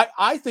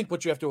I think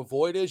what you have to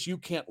avoid is you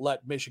can't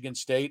let Michigan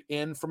State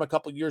in from a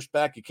couple years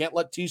back. You can't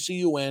let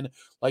TCU in.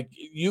 Like,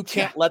 you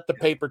can't let the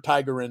paper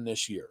tiger in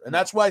this year. And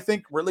that's why I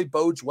think really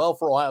bodes well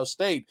for Ohio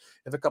State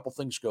if a couple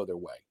things go their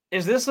way.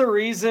 Is this a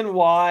reason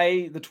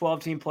why the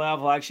 12-team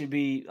playoff will actually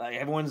be,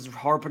 everyone's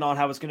harping on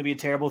how it's going to be a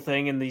terrible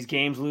thing and these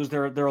games lose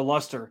their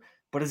luster?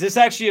 But is this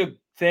actually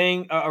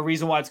a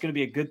reason why it's going to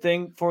be a good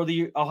thing for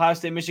the Ohio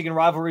State-Michigan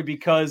rivalry?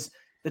 Because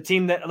the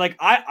team that,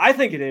 I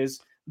think it is,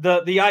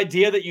 the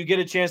idea that you get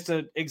a chance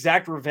to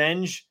exact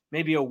revenge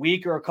maybe a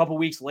week or a couple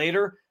weeks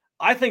later,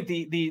 I think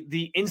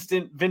the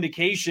instant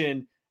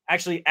vindication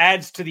actually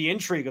adds to the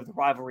intrigue of the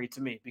rivalry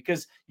to me,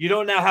 because you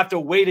don't now have to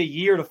wait a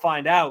year to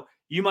find out.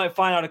 You might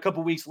find out a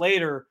couple weeks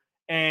later,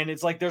 and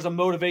it's like there's a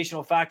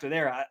motivational factor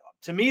there.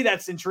 To me,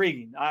 that's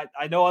intriguing.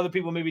 I know other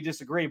people maybe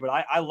disagree, but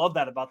I love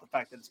that about the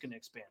fact that it's going to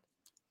expand.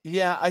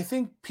 Yeah, I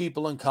think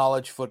people in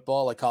college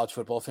football, college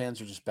football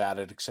fans, are just bad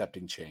at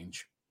accepting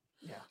change.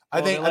 Yeah, I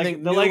think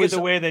they like it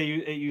the way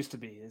it used to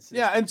be.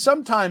 And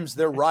sometimes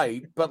they're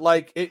right, but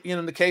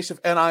in the case of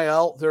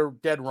NIL, they're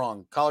dead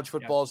wrong. College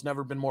football has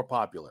never been more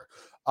popular.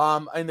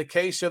 In the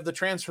case of the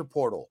transfer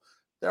portal,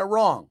 they're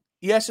wrong.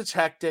 Yes, it's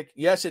hectic.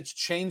 Yes, it's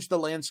changed the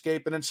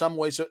landscape and in some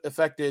ways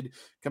affected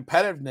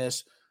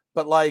competitiveness.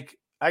 But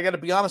I got to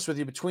be honest with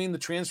you, between the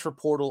transfer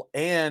portal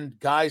and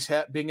guys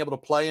being able to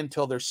play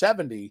until they're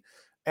 70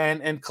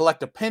 and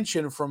collect a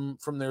pension from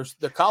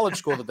the college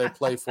school that they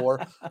play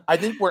for, I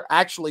think we're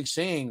actually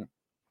seeing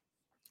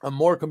a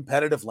more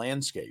competitive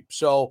landscape.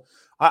 So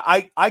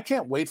I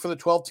can't wait for the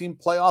 12-team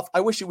playoff.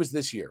 I wish it was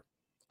this year.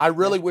 I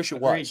really wish it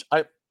was.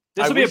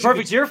 This would be a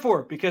perfect year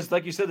for it because,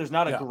 like you said, there's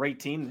not a great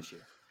team this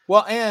year.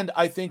 Well, and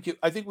I think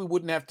we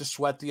wouldn't have to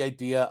sweat the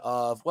idea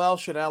of,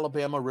 should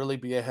Alabama really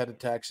be ahead of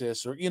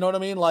Texas, or you know what I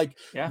mean?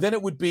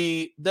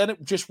 Then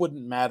it just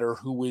wouldn't matter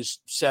who was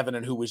 7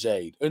 and who was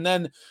 8, and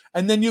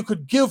then you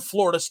could give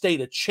Florida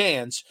State a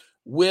chance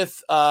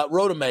with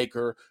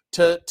Rodemaker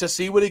to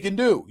see what he can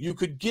do. You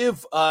could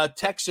give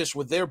Texas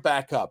with their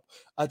backup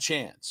a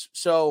chance.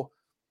 So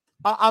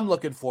I'm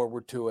looking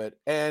forward to it,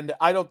 and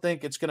I don't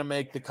think it's going to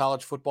make the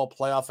college football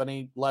playoff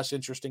any less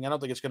interesting. I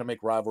don't think it's going to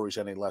make rivalries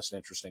any less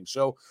interesting.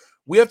 So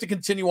we have to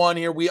continue on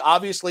here. We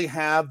obviously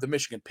have the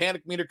Michigan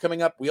Panic Meter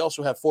coming up. We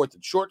also have 4th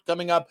and Short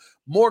coming up.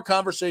 More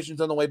conversations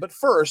on the way. But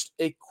first,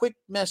 a quick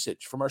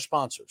message from our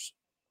sponsors.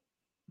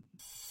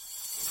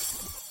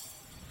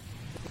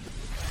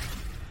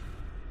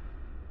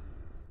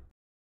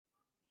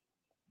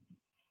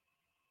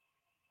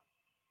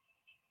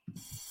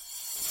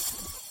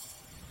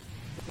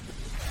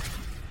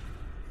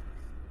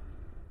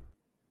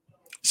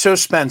 So,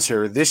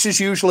 Spencer, this is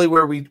usually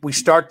where we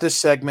start this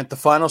segment, the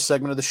final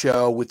segment of the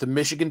show, with the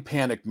Michigan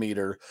Panic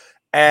Meter.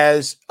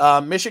 As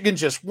Michigan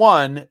just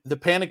won, the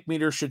Panic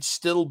Meter should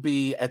still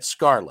be at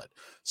Scarlet.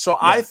 So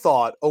I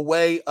thought a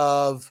way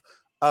of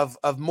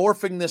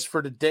morphing this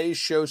for today's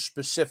show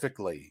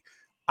specifically,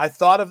 I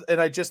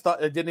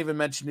didn't even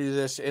mention you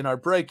this in our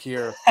break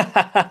here. So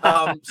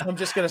I'm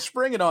just going to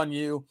spring it on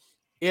you.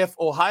 If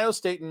Ohio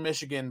State and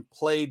Michigan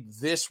played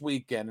this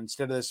weekend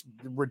instead of this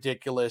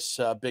ridiculous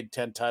Big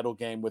Ten title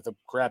game with a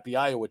crappy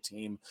Iowa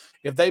team,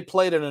 if they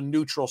played in a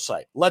neutral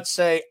site, let's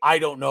say, I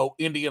don't know,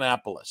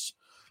 Indianapolis,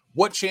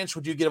 what chance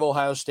would you give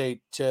Ohio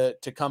State to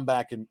come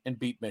back and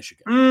beat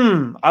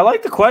Michigan? I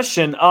like the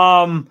question.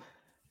 I'd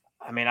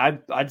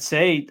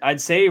say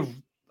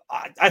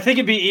I think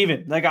it'd be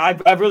even.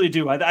 I really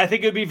do. I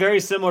think it'd be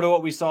very similar to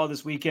what we saw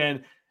this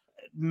weekend.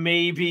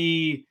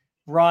 Maybe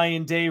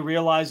Ryan Day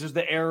realizes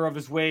the error of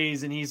his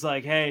ways, and he's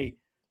like, hey,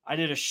 I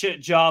did a shit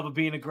job of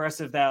being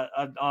aggressive that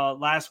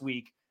last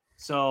week.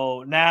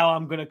 So now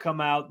I'm going to come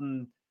out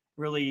and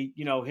really,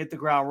 hit the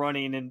ground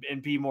running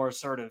and be more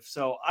assertive.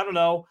 So I don't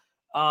know.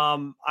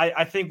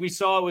 I think we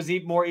saw it was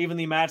more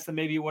evenly matched than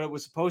maybe what it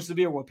was supposed to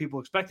be or what people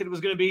expected it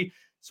was going to be.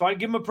 So I'd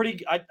give them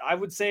I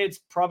would say it's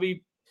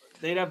probably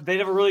they'd have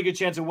a really good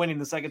chance of winning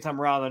the second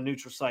time around on a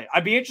neutral site.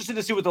 I'd be interested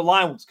to see what the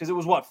line was because it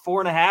was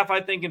 4.5,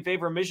 I think, in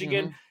favor of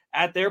Michigan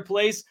at their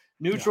place.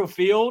 Neutral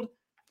field,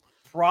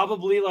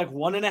 probably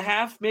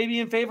 1.5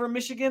 maybe in favor of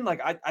Michigan.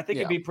 I think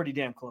it'd be pretty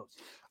damn close.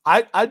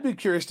 I'd be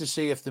curious to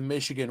see if the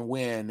Michigan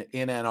win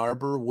in Ann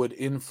Arbor would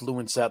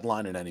influence that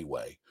line in any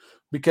way.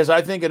 Because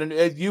I think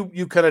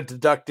you kind of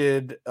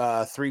deducted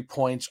 3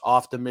 points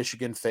off the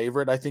Michigan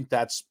favorite. I think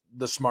that's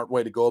the smart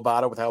way to go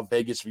about it with how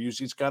Vegas views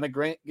these kind of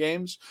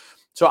games.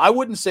 So I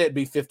wouldn't say it'd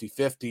be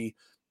 50-50,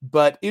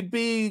 but it'd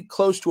be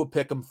close to a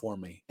pick 'em for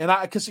me. And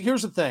because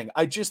here's the thing.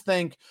 I just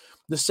think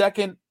the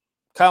second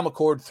Kyle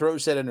McCord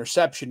throws that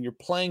interception, you're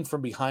playing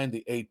from behind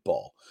the 8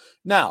 ball.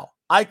 Now,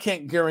 I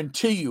can't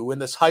guarantee you in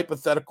this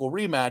hypothetical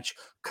rematch,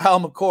 Kyle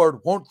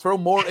McCord won't throw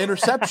more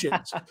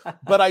interceptions.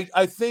 But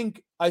I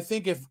think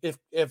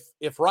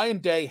if Ryan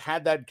Day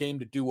had that game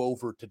to do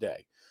over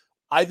today,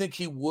 I think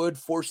he would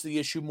force the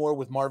issue more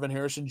with Marvin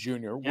Harrison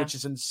Jr., which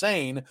is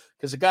insane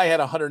because the guy had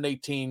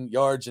 118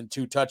 yards and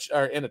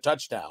a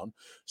touchdown.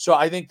 So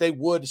I think they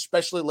would,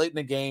 especially late in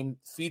the game,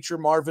 feature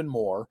Marvin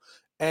more.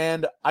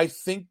 And I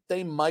think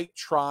they might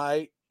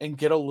try and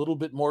get a little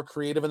bit more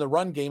creative in the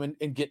run game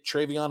and get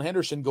Travion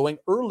Henderson going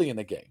early in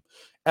the game.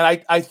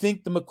 And I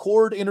think the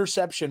McCord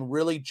interception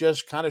really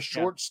just kind of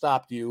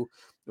short-stepped you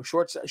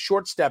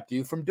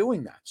from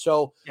doing that.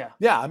 So,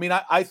 I mean,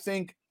 I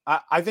think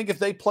if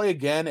they play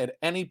again at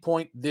any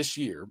point this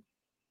year,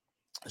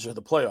 so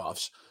the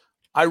playoffs,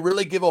 I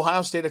really give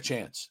Ohio State a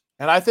chance.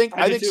 And I think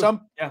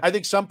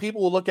some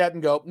people will look at it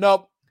and go,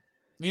 nope,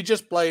 you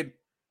just played,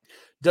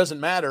 doesn't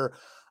matter.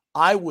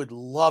 I would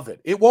love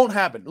it. It won't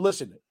happen.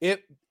 Listen,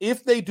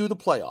 if they do the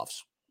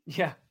playoffs,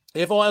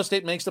 if Ohio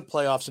State makes the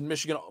playoffs and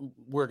Michigan,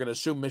 we're going to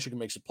assume Michigan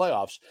makes the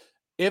playoffs.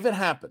 If it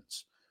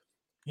happens,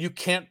 you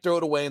can't throw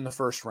it away in the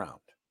first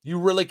round. You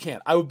really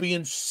can't. I would be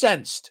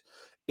incensed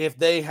if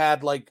they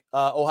had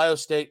Ohio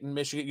State and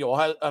Michigan,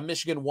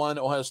 Michigan 1,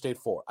 Ohio State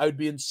 4. I would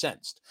be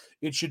incensed.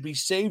 It should be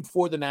saved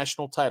for the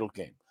national title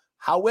game.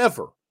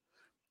 However,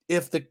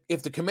 if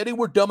the committee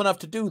were dumb enough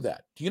to do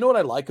that, do you know what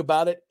I like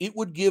about it? It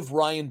would give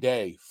Ryan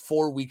Day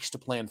 4 weeks to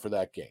plan for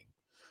that game.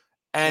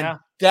 And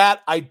that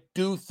I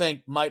do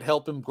think might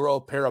help him grow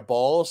a pair of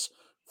balls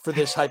for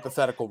this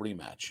hypothetical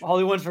rematch. All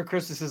he wants for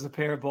Christmas is a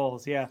pair of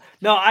balls. Yeah.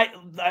 No, I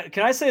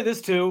can I say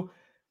this too?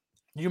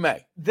 You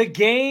may. The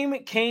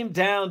game came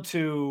down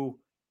to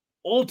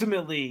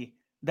ultimately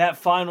that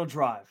final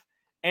drive.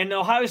 And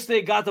Ohio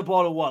State got the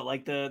ball to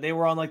what? They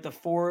were on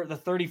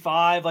the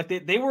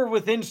 35. They were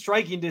within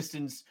striking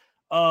distance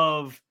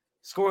of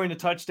scoring a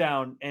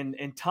touchdown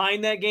and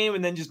tying that game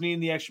and then just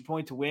needing the extra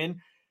point to win.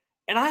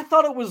 And I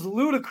thought it was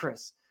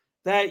ludicrous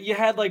that you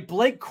had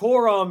Blake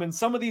Corum and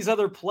some of these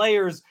other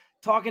players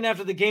talking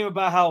after the game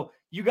about how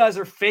you guys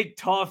are fake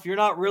tough. You're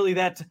not really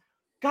that.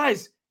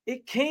 Guys,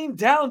 it came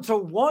down to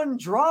one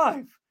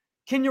drive.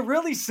 Can you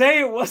really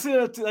say it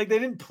wasn't they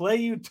didn't play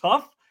you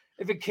tough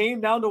if it came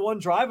down to one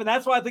drive? And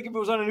that's why I think if it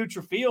was on a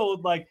neutral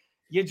field,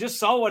 you just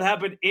saw what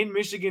happened in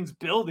Michigan's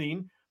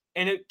building,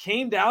 and it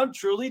came down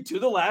truly to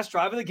the last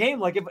drive of the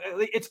game.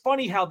 It's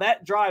funny how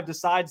that drive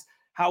decides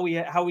how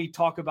we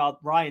talk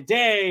about Ryan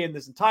Day and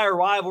this entire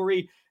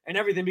rivalry and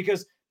everything,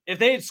 because if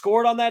they had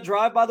scored on that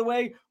drive, by the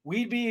way,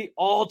 we'd be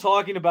all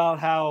talking about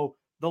how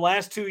the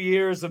last 2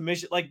 years of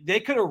Michigan, they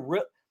could have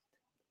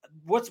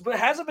what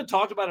hasn't been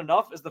talked about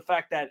enough is the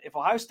fact that if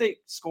Ohio State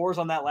scores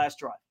on that last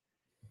drive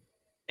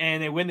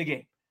and they win the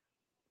game,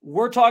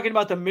 we're talking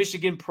about the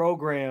Michigan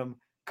program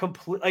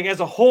as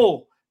a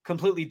whole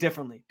completely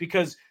differently,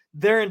 because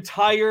their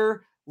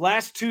entire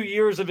last 2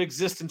 years of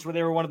existence where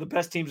they were one of the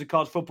best teams in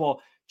college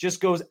football just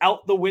goes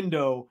out the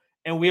window.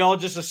 And we all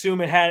just assume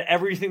it had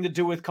everything to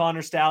do with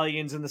Connor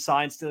Stallions and the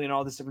sign stealing and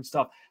all this different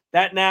stuff.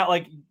 That now,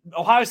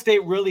 Ohio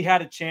State really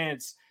had a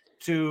chance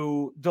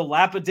to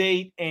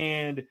dilapidate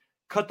and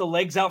cut the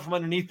legs out from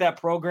underneath that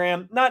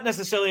program. Not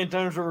necessarily in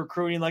terms of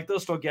recruiting, they'll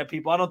still get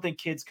people. I don't think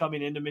kids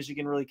coming into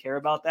Michigan really care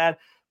about that,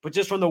 but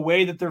just from the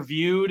way that they're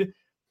viewed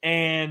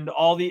and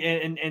all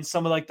and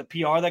some of the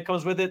PR that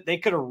comes with it, they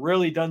could have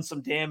really done some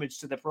damage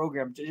to the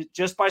program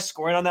just by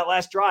scoring on that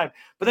last drive.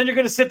 But then you're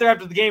going to sit there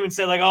after the game and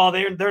say oh,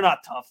 they're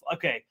not tough.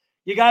 Okay.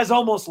 You guys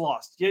almost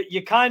lost.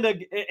 You kind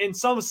of, in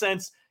some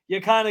sense, you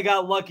kind of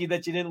got lucky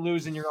that you didn't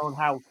lose in your own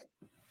house.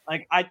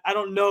 I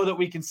don't know that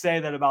we can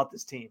say that about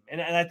this team. And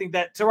I think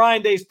that, to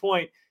Ryan Day's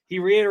point, he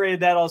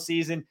reiterated that all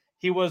season.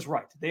 He was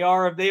right. They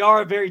are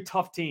a very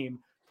tough team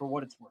for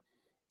what it's worth.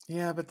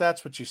 Yeah, but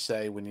that's what you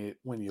say when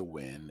you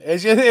win.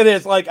 It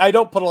is I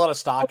don't put a lot of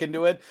stock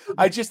into it.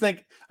 I just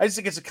think it's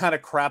the kind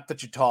of crap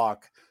that you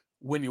talk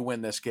when you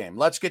win this game.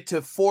 Let's get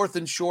to 4th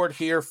and short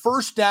here.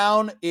 First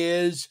down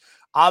is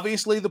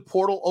obviously the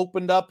portal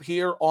opened up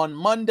here on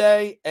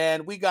Monday,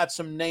 and we got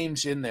some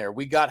names in there.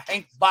 We got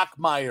Hank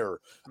Bachmeier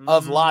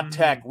of La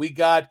Tech. We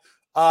got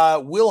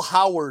Will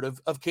Howard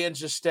of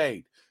Kansas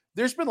State.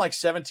 there's been like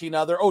 17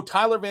 other.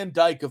 Tyler Van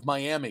Dyke of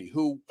Miami,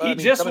 who he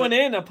just went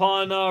in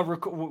upon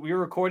we were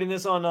recording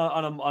this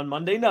on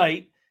Monday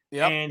night,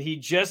 and he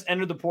just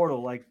entered the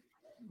portal like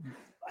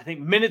I think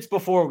minutes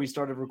before we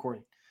started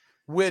recording.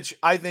 Which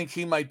I think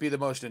he might be the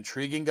most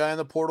intriguing guy in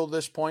the portal at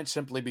this point,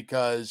 simply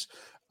because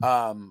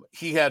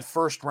he had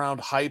first round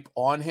hype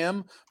on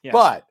him. Yeah.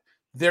 But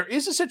there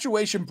is a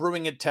situation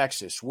brewing in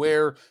Texas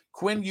where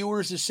Quinn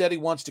Ewers has said he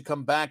wants to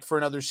come back for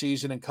another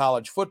season in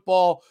college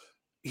football.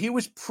 He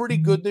was pretty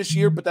good this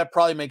year, but that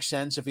probably makes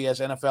sense if he has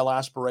NFL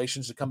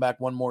aspirations to come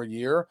back one more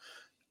year.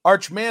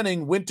 Arch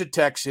Manning went to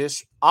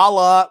Texas, a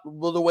la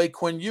the way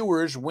Quinn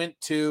Ewers went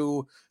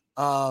to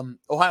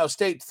Ohio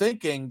State,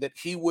 thinking that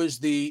he was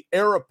the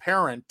heir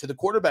apparent to the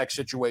quarterback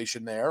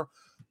situation there.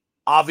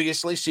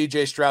 Obviously,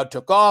 C.J. Stroud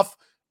took off,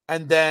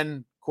 and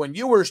then Quinn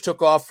Ewers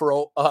took off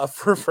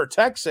for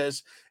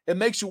Texas. It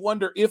makes you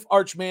wonder if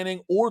Arch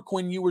Manning or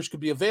Quinn Ewers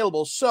could be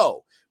available.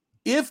 So,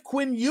 if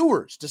Quinn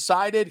Ewers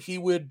decided he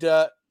would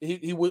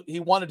he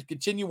wanted to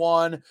continue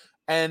on,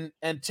 and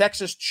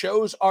Texas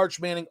chose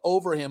Arch Manning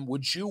over him,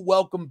 would you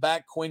welcome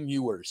back Quinn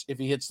Ewers if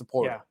he hits the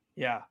portal?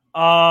 Yeah.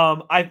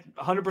 I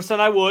 100%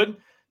 I would.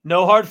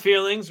 No hard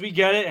feelings. We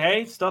get it.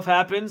 Hey, stuff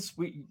happens.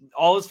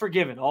 All is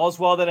forgiven. All is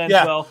well that ends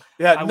well.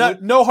 Yeah.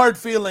 No hard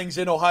feelings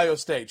in Ohio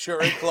State.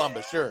 Sure. In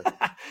Columbus. Sure.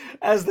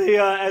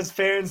 As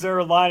fans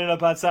are lining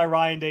up outside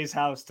Ryan Day's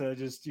house to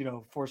just,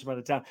 force him out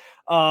of town.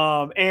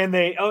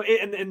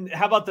 And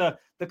how about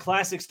the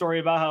classic story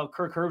about how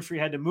Kirk Herbstreit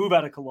had to move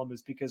out of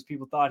Columbus because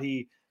people thought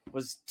he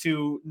was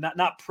too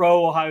not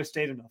pro Ohio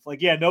State enough.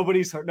 Like, yeah,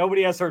 nobody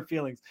has hurt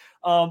feelings.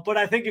 But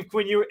I think if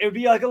Quinn Ewers, it would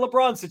be like a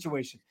LeBron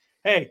situation.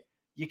 Hey,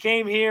 you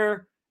came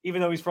here, even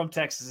though he's from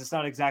Texas, it's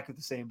not exactly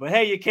the same. But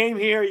hey, you came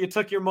here, you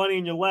took your money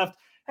and you left.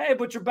 Hey,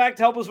 but you're back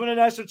to help us win a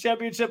national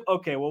championship.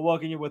 Okay, we'll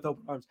welcome you with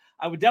open arms.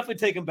 I would definitely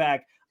take him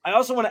back. I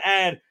also want to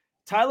add,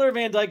 Tyler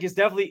Van Dyke is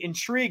definitely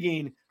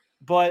intriguing,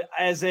 but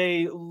as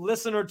a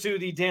listener to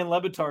the Dan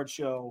Le Batard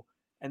show,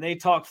 and they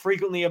talk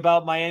frequently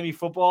about Miami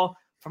football,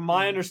 from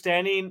my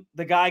understanding,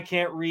 the guy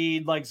can't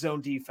read like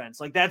zone defense.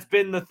 Like that's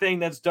been the thing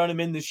that's done him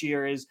in this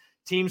year is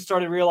teams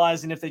started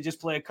realizing if they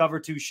just play a cover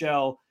 2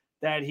 shell,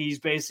 that he's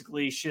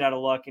basically shit out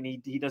of luck and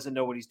he doesn't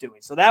know what he's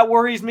doing. So that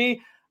worries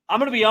me. I'm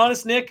going to be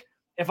honest, Nick,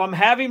 if I'm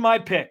having my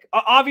pick,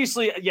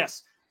 obviously,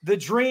 yes, the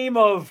dream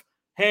of,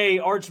 hey,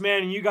 Arch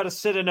Manning, you got to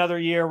sit another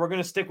year. We're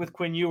going to stick with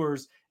Quinn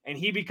Ewers and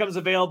he becomes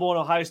available and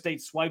Ohio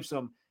State swipes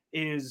him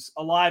is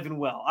alive and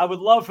well. I would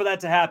love for that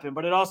to happen,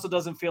 but it also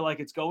doesn't feel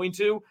like it's going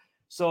to.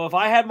 So if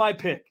I had my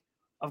pick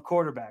of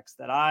quarterbacks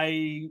that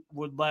I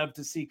would love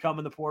to see come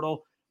in the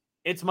portal,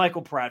 it's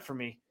Michael Pratt for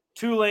me.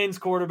 Tulane's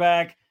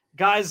quarterback.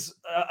 Guys,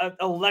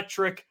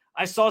 electric.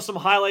 I saw some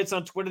highlights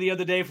on Twitter the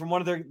other day from one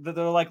of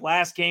their like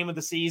last game of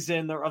the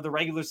season or of the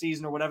regular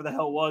season or whatever the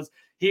hell it was.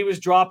 He was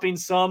dropping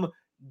some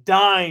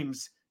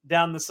dimes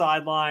down the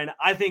sideline.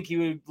 I think he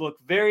would look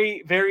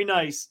very, very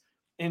nice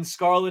in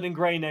scarlet and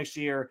gray next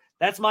year.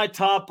 That's my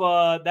top.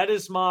 That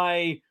is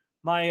my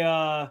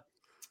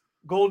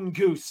golden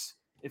goose,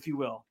 if you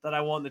will, that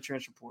I want in the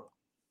transfer portal.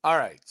 All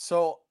right.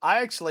 So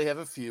I actually have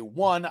a few.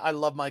 One, I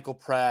love Michael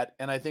Pratt,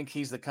 and I think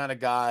he's the kind of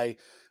guy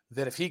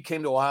that if he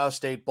came to Ohio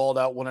State, balled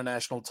out, won a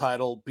national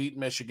title, beat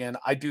Michigan,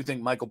 I do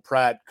think Michael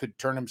Pratt could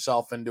turn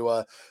himself into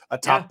a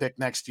top pick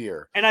next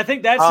year. And I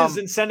think that's his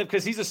incentive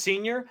because he's a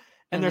senior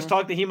and there's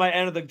talk that he might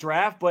enter the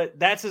draft, but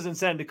that's his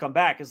incentive to come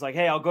back. It's like,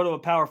 hey, I'll go to a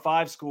Power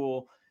 5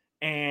 school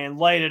and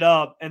light it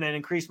up and then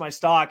increase my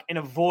stock and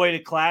avoid a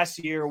class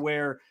year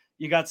where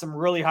you got some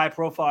really high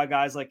profile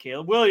guys like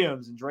Caleb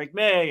Williams and Drake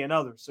May and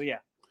others. So, yeah.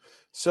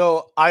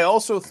 So I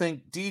also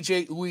think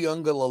DJ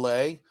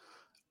Uiagalelei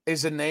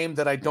is a name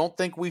that I don't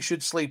think we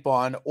should sleep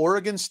on.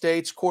 Oregon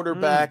State's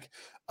quarterback.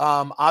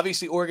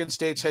 Obviously, Oregon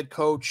State's head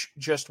coach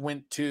just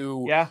went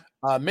to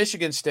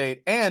Michigan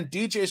State, and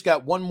DJ's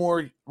got one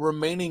more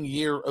remaining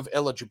year of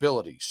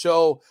eligibility.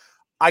 So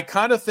I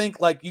kind of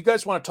think like you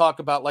guys want to talk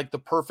about like the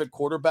perfect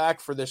quarterback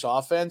for this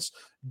offense.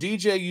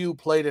 DJU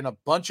played in a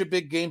bunch of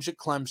big games at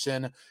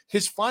Clemson.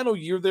 His final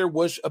year there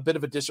was a bit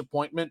of a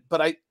disappointment,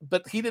 but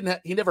he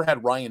never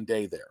had Ryan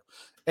Day there.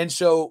 And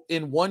so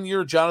in 1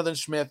 year, Jonathan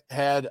Smith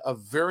had a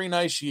very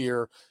nice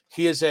year.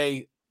 He is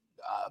a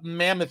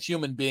mammoth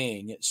human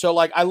being. So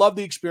like, I love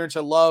the experience.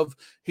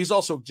 He's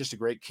also just a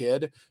great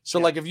kid. So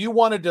like, if you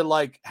wanted to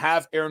like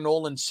have Aaron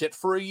Nolan sit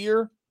for a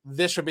year,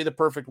 this would be the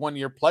perfect 1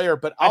 year player,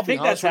 but I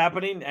think that's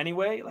happening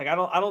anyway. Like, I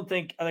don't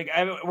think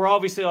we're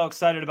obviously all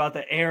excited about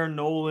the Aaron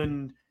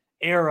Nolan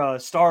era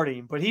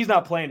starting, but he's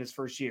not playing his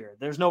first year.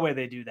 There's no way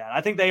they do that. I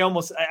think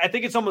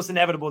it's almost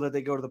inevitable that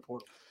they go to the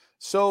portal.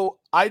 So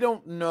I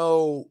don't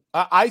know.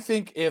 I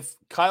think if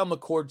Kyle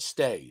McCord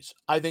stays,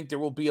 I think there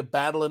will be a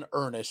battle in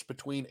earnest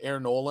between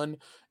Aaron Nolan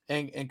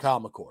and Kyle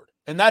McCord.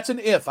 And that's an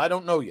if. I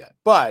don't know yet.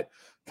 But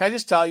can I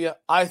just tell you,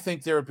 I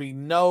think there would be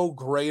no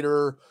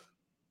greater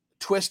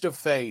twist of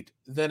fate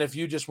than if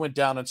you just went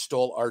down and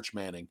stole Arch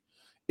Manning.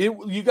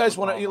 You guys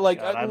want to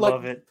I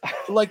love it.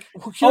 Like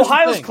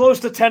Ohio's close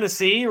to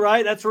Tennessee,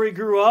 right? That's where he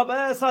grew up.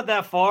 It's not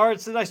that far.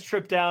 It's a nice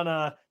trip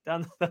down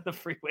down the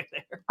freeway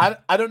there.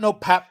 I don't know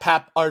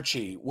Pap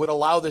Archie would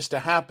allow this to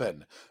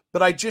happen,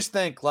 but I just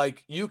think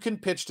like you can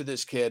pitch to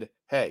this kid,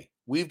 hey,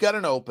 we've got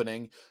an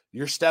opening.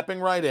 You're stepping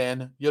right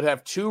in. You'll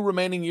have 2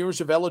 remaining years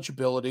of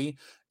eligibility,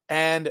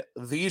 and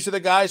these are the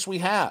guys we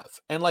have.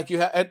 And like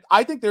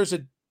I think there's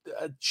a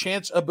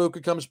chance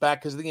Ibuka comes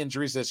back because of the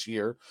injuries this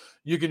year.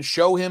 You can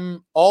show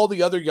him all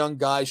the other young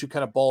guys who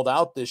kind of balled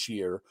out this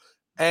year,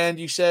 and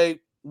you say,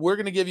 we're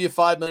going to give you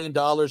 $5 million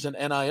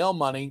in NIL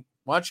money.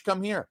 Why don't you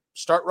come here?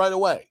 Start right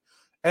away.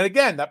 And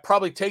again, that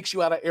probably takes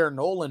you out of Aaron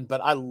Nolan, but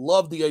I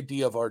love the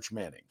idea of Arch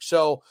Manning.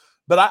 So,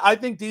 but I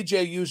think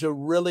DJU's a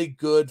really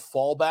good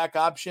fallback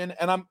option,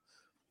 and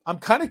I'm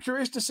kind of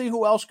curious to see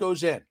who else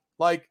goes in.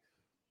 Like,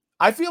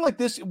 I feel like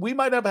we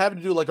might have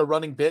to do like a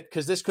running bit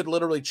because this could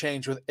literally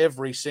change with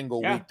every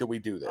single week that we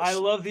do this. I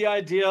love the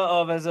idea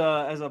of as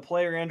a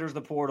player enters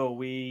the portal,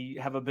 we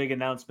have a big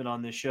announcement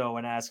on this show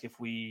and ask if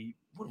we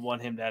would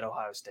want him at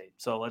Ohio State.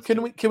 So let's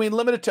can we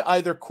limit it to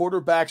either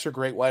quarterbacks or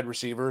great wide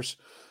receivers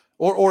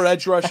or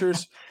edge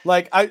rushers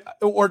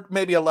or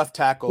maybe a left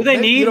tackle. Do they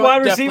need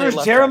wide receivers?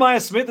 Jeremiah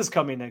Smith is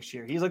coming next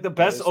year. He's like the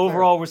best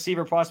overall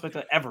receiver prospect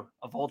ever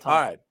of all time.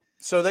 All right.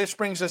 So this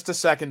brings us to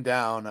second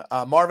down.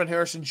 Marvin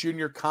Harrison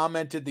Jr.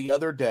 commented the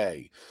other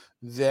day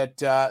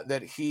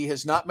that he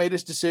has not made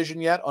his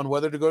decision yet on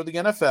whether to go to the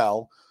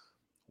NFL.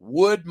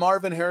 Would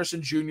Marvin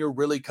Harrison Jr.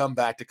 really come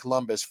back to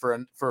Columbus for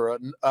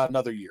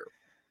another year?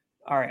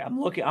 All right,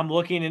 I'm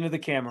looking into the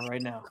camera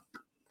right now.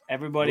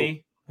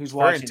 Everybody who's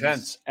watching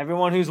this,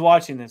 everyone who's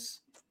watching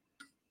this,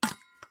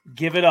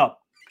 give it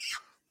up.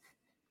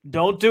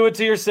 Don't do it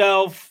to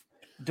yourself.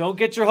 Don't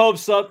get your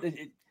hopes up.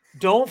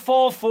 Don't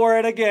fall for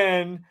it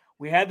again.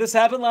 We had this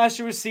happen last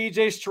year with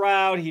CJ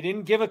Stroud. He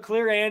didn't give a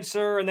clear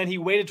answer, and then he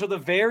waited till the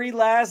very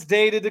last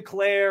day to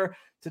declare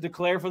for the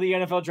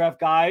NFL draft.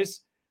 Guys,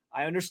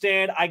 I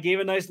understand. I gave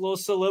a nice little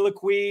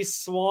soliloquy,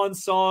 swan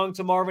song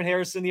to Marvin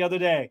Harrison the other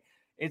day.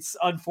 It's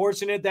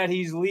unfortunate that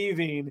he's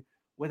leaving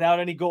without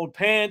any gold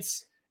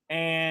pants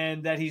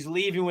and that he's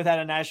leaving without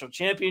a national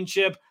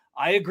championship.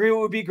 I agree it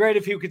would be great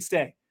if he could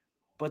stay,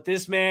 but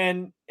this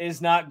man is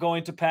not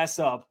going to pass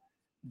up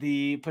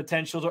the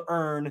potential to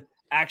earn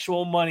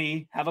actual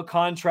money, have a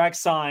contract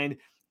signed,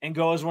 and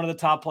go as one of the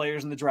top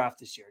players in the draft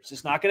this year. It's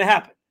just not going to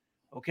happen.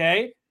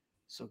 Okay?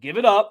 So give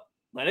it up.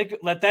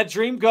 Let that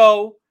dream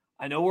go.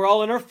 I know we're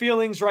all in our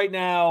feelings right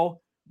now,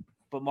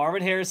 but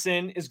Marvin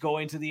Harrison is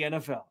going to the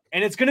NFL.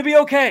 And it's going to be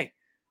okay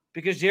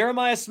because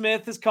Jeremiah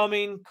Smith is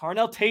coming.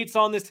 Carnell Tate's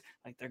on this.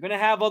 Like, they're going to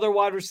have other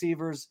wide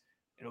receivers.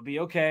 It'll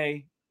be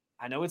okay.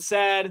 I know it's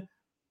sad,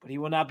 but he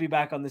will not be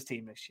back on this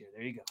team next year.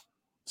 There you go.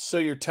 So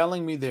you're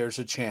telling me there's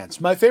a chance.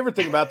 My favorite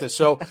thing about this,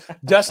 so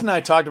Dustin and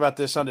I talked about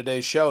this on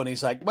today's show, and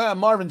he's like, well,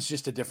 Marvin's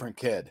just a different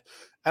kid.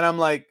 And I'm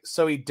like,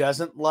 so he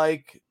doesn't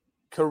like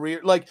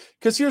career? Like,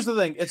 because here's the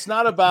thing. It's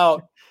not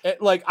about,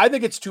 like, I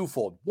think it's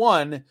twofold.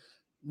 One,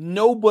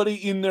 nobody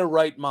in their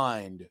right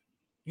mind,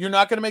 you're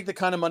not going to make the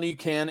kind of money you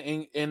can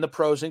in the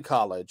pros in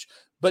college,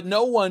 but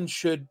no one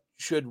should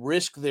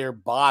risk their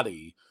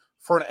body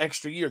for an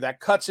extra year. That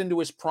cuts into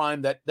his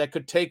prime that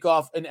could take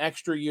off an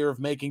extra year of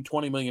making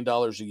 $20 million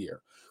a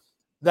year.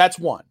 That's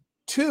one.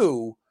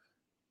 Two,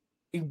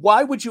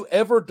 why would you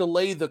ever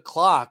delay the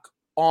clock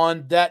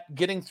on that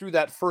getting through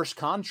that first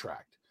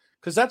contract?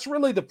 Because that's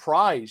really the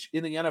prize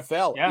in the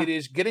NFL. Yeah. It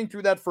is getting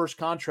through that first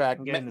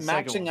contract,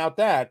 maxing out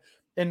that,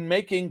 and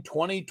making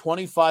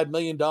 $20-25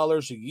 million a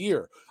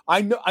year.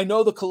 I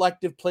know the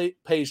collective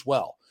pays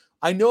well.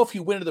 I know if he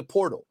went to the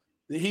portal,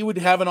 he would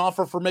have an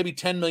offer for maybe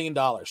 $10 million,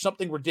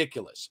 something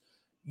ridiculous.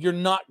 You're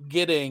not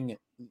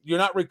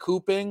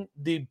recouping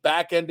the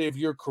back end of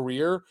your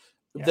career.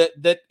 Yeah.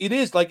 That it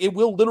is like it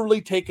will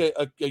literally take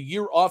a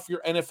year off your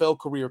NFL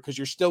career because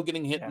you're still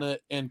getting hit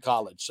in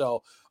college.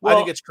 So I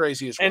think it's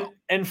crazy as well.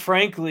 And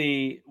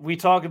frankly, we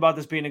talked about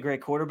this being a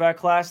great quarterback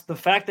class. The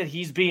fact that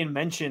he's being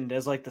mentioned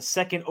as like the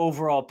second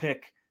overall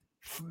pick,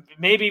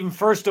 maybe even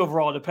first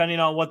overall, depending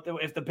on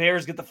if the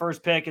Bears get the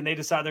first pick and they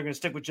decide they're going to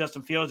stick with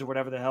Justin Fields or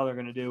whatever the hell they're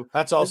going to do.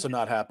 That's also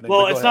not happening.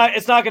 Well, it's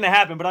not going to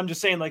happen. But I'm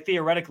just saying, like,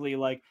 theoretically,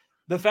 like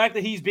the fact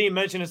that he's being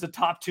mentioned as the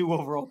top 2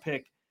 overall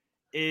pick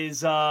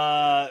is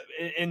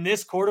in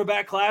this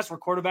quarterback class where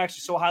quarterbacks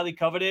are so highly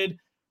coveted,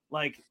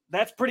 like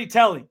that's pretty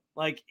telling.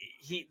 Like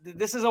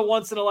this is a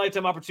once in a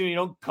lifetime opportunity. You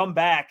don't come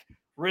back,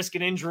 risk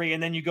an injury,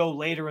 and then you go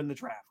later in the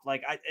draft.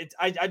 Like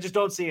I just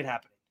don't see it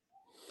happening.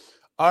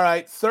 All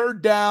right,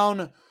 third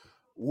down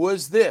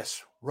was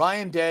this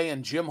Ryan Day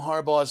and Jim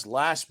Harbaugh's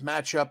last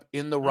matchup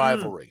in the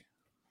rivalry.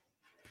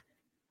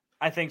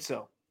 I think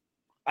so.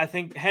 I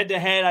think head to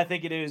head, I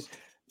think it is.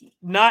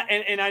 Not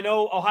and I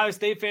know Ohio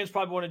State fans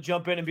probably want to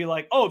jump in and be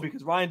like, oh,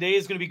 because Ryan Day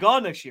is going to be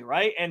gone next year,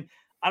 right? And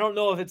I don't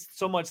know if it's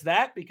so much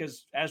that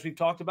because as we've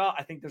talked about,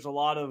 I think there's a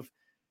lot of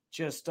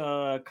just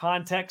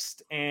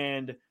context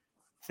and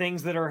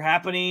things that are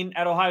happening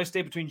at Ohio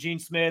State between Gene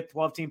Smith,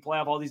 12-team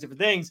playoff, all these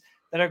different things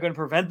that are going to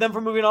prevent them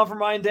from moving on from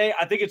Ryan Day.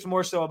 I think it's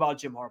more so about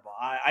Jim Harbaugh.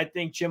 I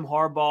think Jim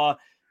Harbaugh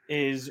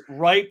is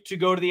ripe to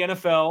go to the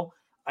NFL.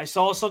 I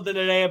saw something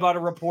today about a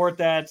report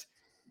that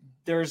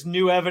there's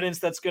new evidence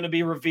that's going to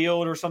be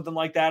revealed or something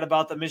like that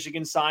about the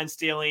Michigan sign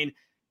stealing,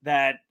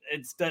 that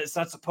it's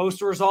not supposed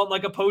to result in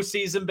like a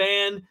postseason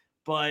ban,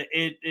 but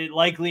it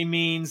likely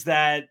means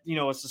that,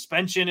 a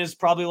suspension is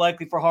probably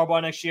likely for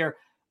Harbaugh next year.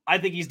 I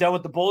think he's done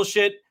with the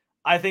bullshit.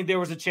 I think there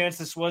was a chance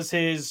this was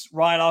his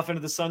ride off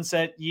into the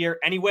sunset year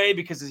anyway,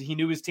 because he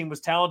knew his team was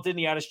talented and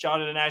he had a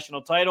shot at a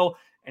national title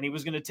and he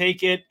was going to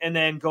take it and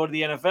then go to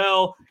the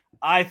NFL.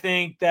 I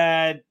think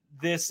that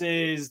this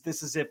is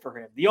it for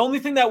him. The only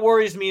thing that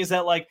worries me is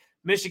that like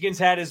Michigan's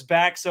had his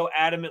back so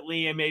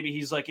adamantly, and maybe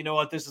he's like, you know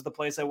what, this is the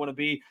place I want to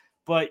be.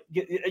 But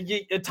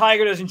a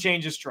tiger doesn't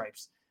change his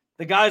stripes.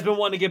 The guy's been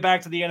wanting to get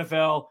back to the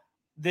NFL.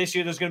 This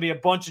year, there's going to be a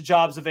bunch of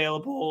jobs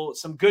available,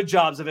 some good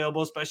jobs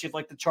available, especially if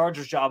like the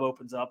Chargers job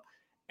opens up.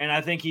 And I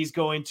think he's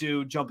going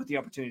to jump at the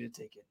opportunity to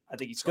take it. I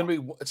think it's going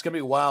to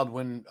be wild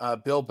when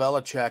Bill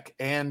Belichick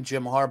and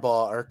Jim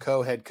Harbaugh are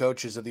co-head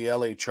coaches of the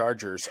LA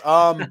Chargers.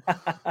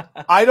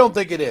 I don't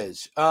think it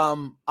is.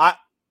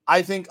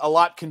 I think a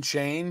lot can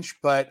change,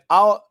 but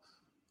I'll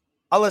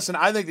listen.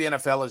 I think the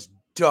NFL is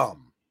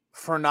dumb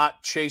for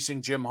not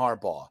chasing Jim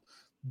Harbaugh,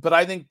 but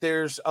I think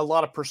there's a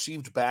lot of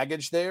perceived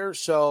baggage there.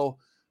 So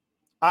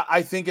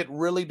I think it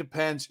really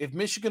depends. If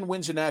Michigan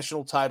wins a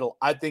national title,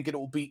 I think it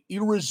will be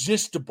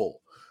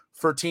irresistible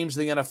for teams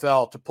in the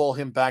NFL to pull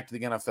him back to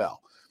the NFL.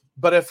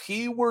 But if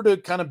he were to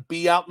kind of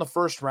be out in the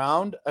first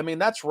round, I mean,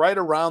 that's right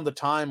around the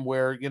time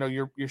where,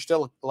 you're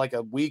still like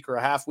a week or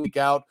a half week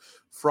out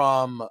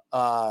from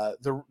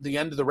the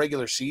end of the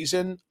regular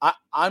season.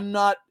 I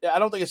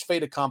don't think it's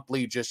fait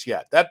accompli just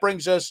yet. That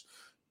brings us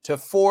to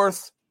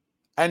fourth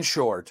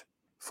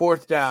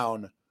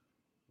down.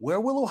 Where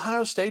will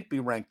Ohio State be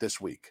ranked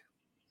this week?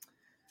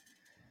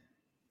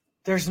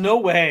 There's no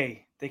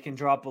way they can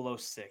drop below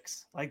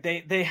 6. Like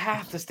they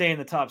have to stay in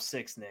the top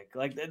 6, Nick.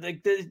 Like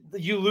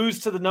you lose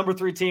to the number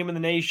 3 team in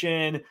the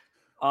nation.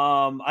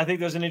 I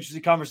think there's an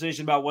interesting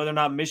conversation about whether or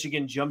not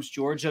Michigan jumps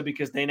Georgia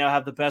because they now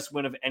have the best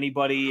win of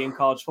anybody in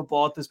college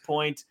football at this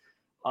point.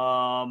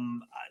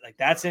 Like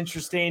that's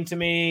interesting to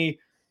me,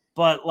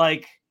 but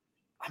like,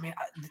 I mean,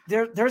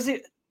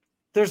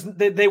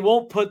 they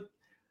won't put.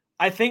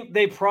 I think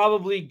they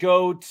probably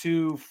go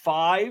to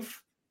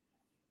 5,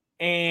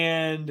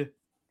 and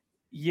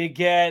you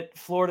get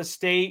Florida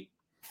State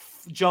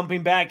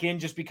jumping back in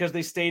just because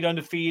they stayed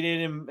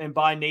undefeated, and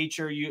by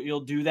nature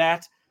you'll do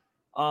that,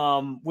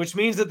 which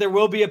means that there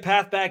will be a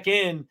path back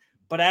in.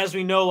 But as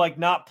we know, like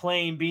not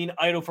playing, being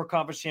idle for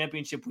conference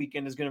championship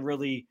weekend is going to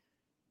really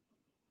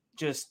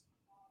just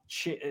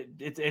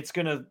it's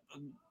going to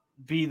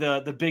be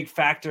the big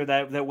factor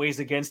that weighs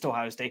against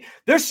Ohio State.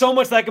 There's so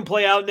much that can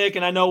play out, Nick,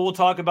 and I know we'll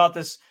talk about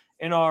this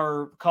in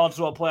our college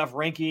football playoff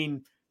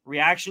ranking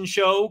reaction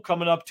show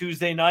coming up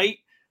Tuesday night.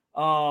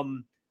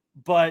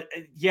 But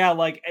yeah,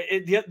 like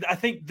I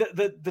think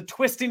the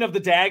twisting of the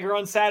dagger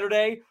on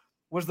Saturday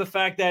was the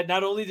fact that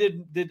not only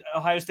did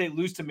Ohio State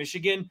lose to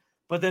Michigan,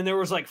 but then there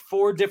was like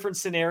 4 different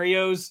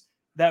scenarios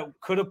that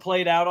could have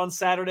played out on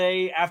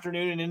Saturday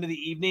afternoon and into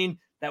the evening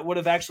that would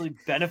have actually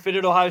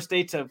benefited Ohio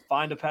State to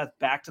find a path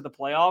back to the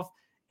playoff,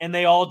 and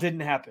they all didn't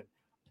happen.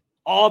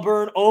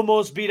 Auburn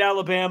almost beat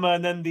Alabama,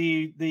 and then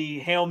the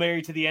Hail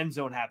Mary to the end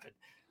zone happened.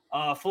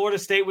 Florida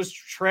State was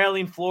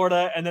trailing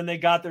Florida, and then they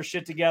got their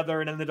shit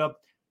together and ended up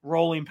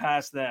rolling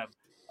past them.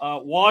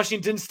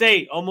 Washington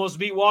State almost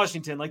beat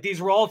Washington. Like these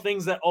were all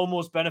things that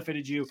almost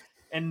benefited you,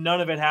 and none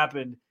of it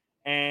happened.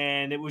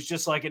 And it was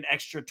just like an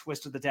extra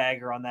twist of the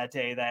dagger on that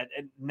day that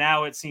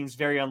now it seems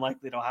very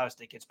unlikely that Ohio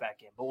State gets back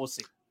in, but we'll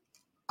see.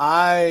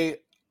 I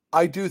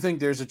do think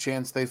there's a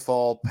chance they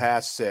fall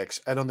past 6.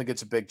 I don't think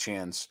it's a big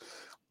chance.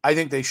 I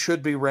think they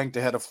should be ranked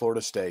ahead of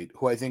Florida State,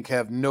 who I think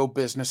have no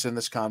business in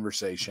this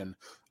conversation.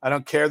 I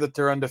don't care that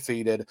they're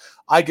undefeated.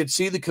 I could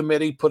see the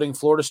committee putting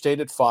Florida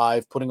State at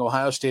 5, putting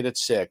Ohio State at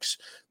 6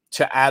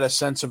 to add a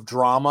sense of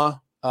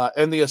drama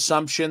and the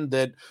assumption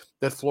that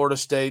Florida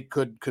State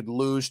could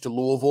lose to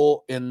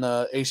Louisville in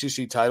the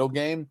ACC title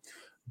game.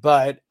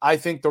 But I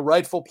think the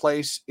rightful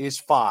place is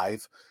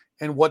 5.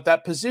 And what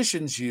that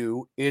positions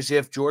you is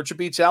if Georgia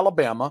beats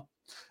Alabama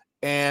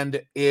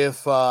and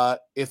if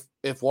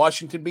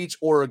Washington beats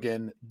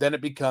Oregon, then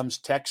it becomes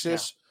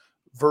Texas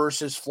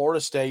versus Florida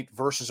State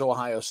versus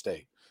Ohio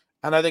State.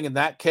 And I think in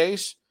that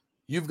case,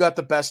 you've got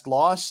the best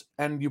loss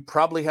and you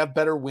probably have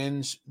better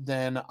wins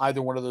than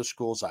either one of those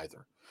schools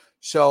either.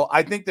 So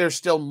I think there's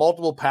still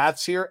multiple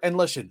paths here. And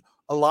listen,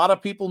 a lot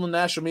of people in the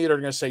national media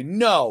are going to say,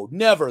 no,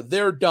 never,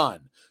 they're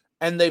done.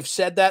 And they've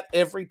said that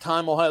every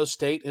time Ohio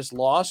State has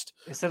lost.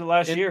 They said it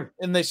last year.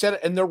 And they said it,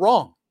 and they're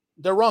wrong.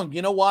 They're wrong.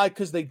 You know why?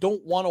 Because they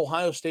don't want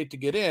Ohio State to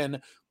get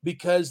in,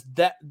 because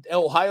that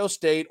Ohio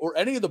State or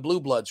any of the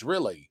Blue Bloods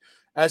really,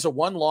 as a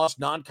one-loss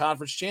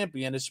non-conference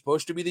champion, is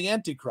supposed to be the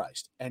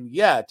Antichrist. And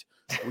yet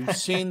we've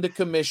seen the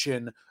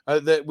commission,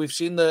 we've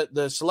seen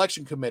the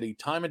selection committee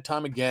time and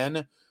time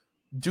again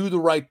do the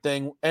right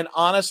thing. And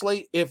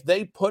honestly, if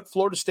they put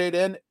Florida State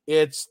in,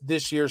 it's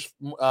this year's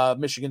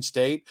Michigan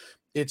State.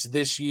 It's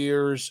this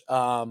year's,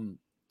 I don't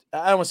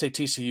want to say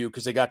TCU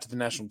because they got to the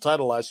national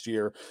title last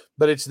year,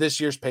 but it's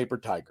this year's Paper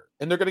Tiger.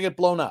 and they're going to get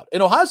blown out.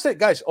 And Ohio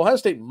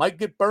State might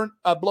get blown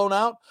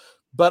out,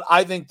 but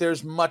I think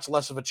there's much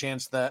less of a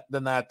chance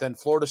than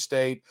Florida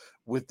State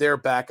with their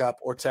backup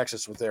or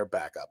Texas with their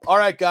backup. All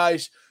right,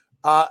 guys,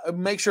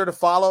 make sure to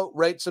follow,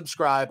 rate,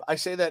 subscribe. I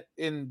say that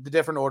in the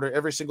different order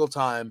every single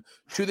time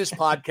to this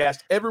podcast.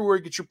 Everywhere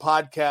you get your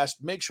podcast,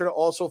 make sure to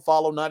also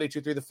follow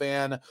 92.3 The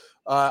Fan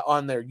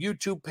on their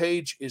YouTube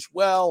page as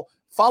well.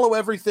 Follow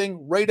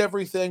everything, rate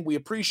everything. We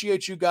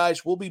appreciate you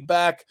guys. We'll be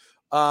back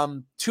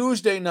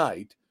Tuesday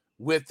night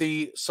with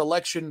the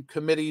selection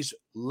committee's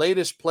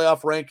latest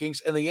playoff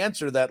rankings and the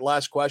answer to that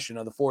last question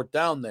on the fourth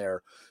down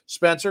there.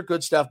 Spencer,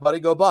 good stuff,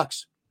 buddy. Go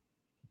Bucks.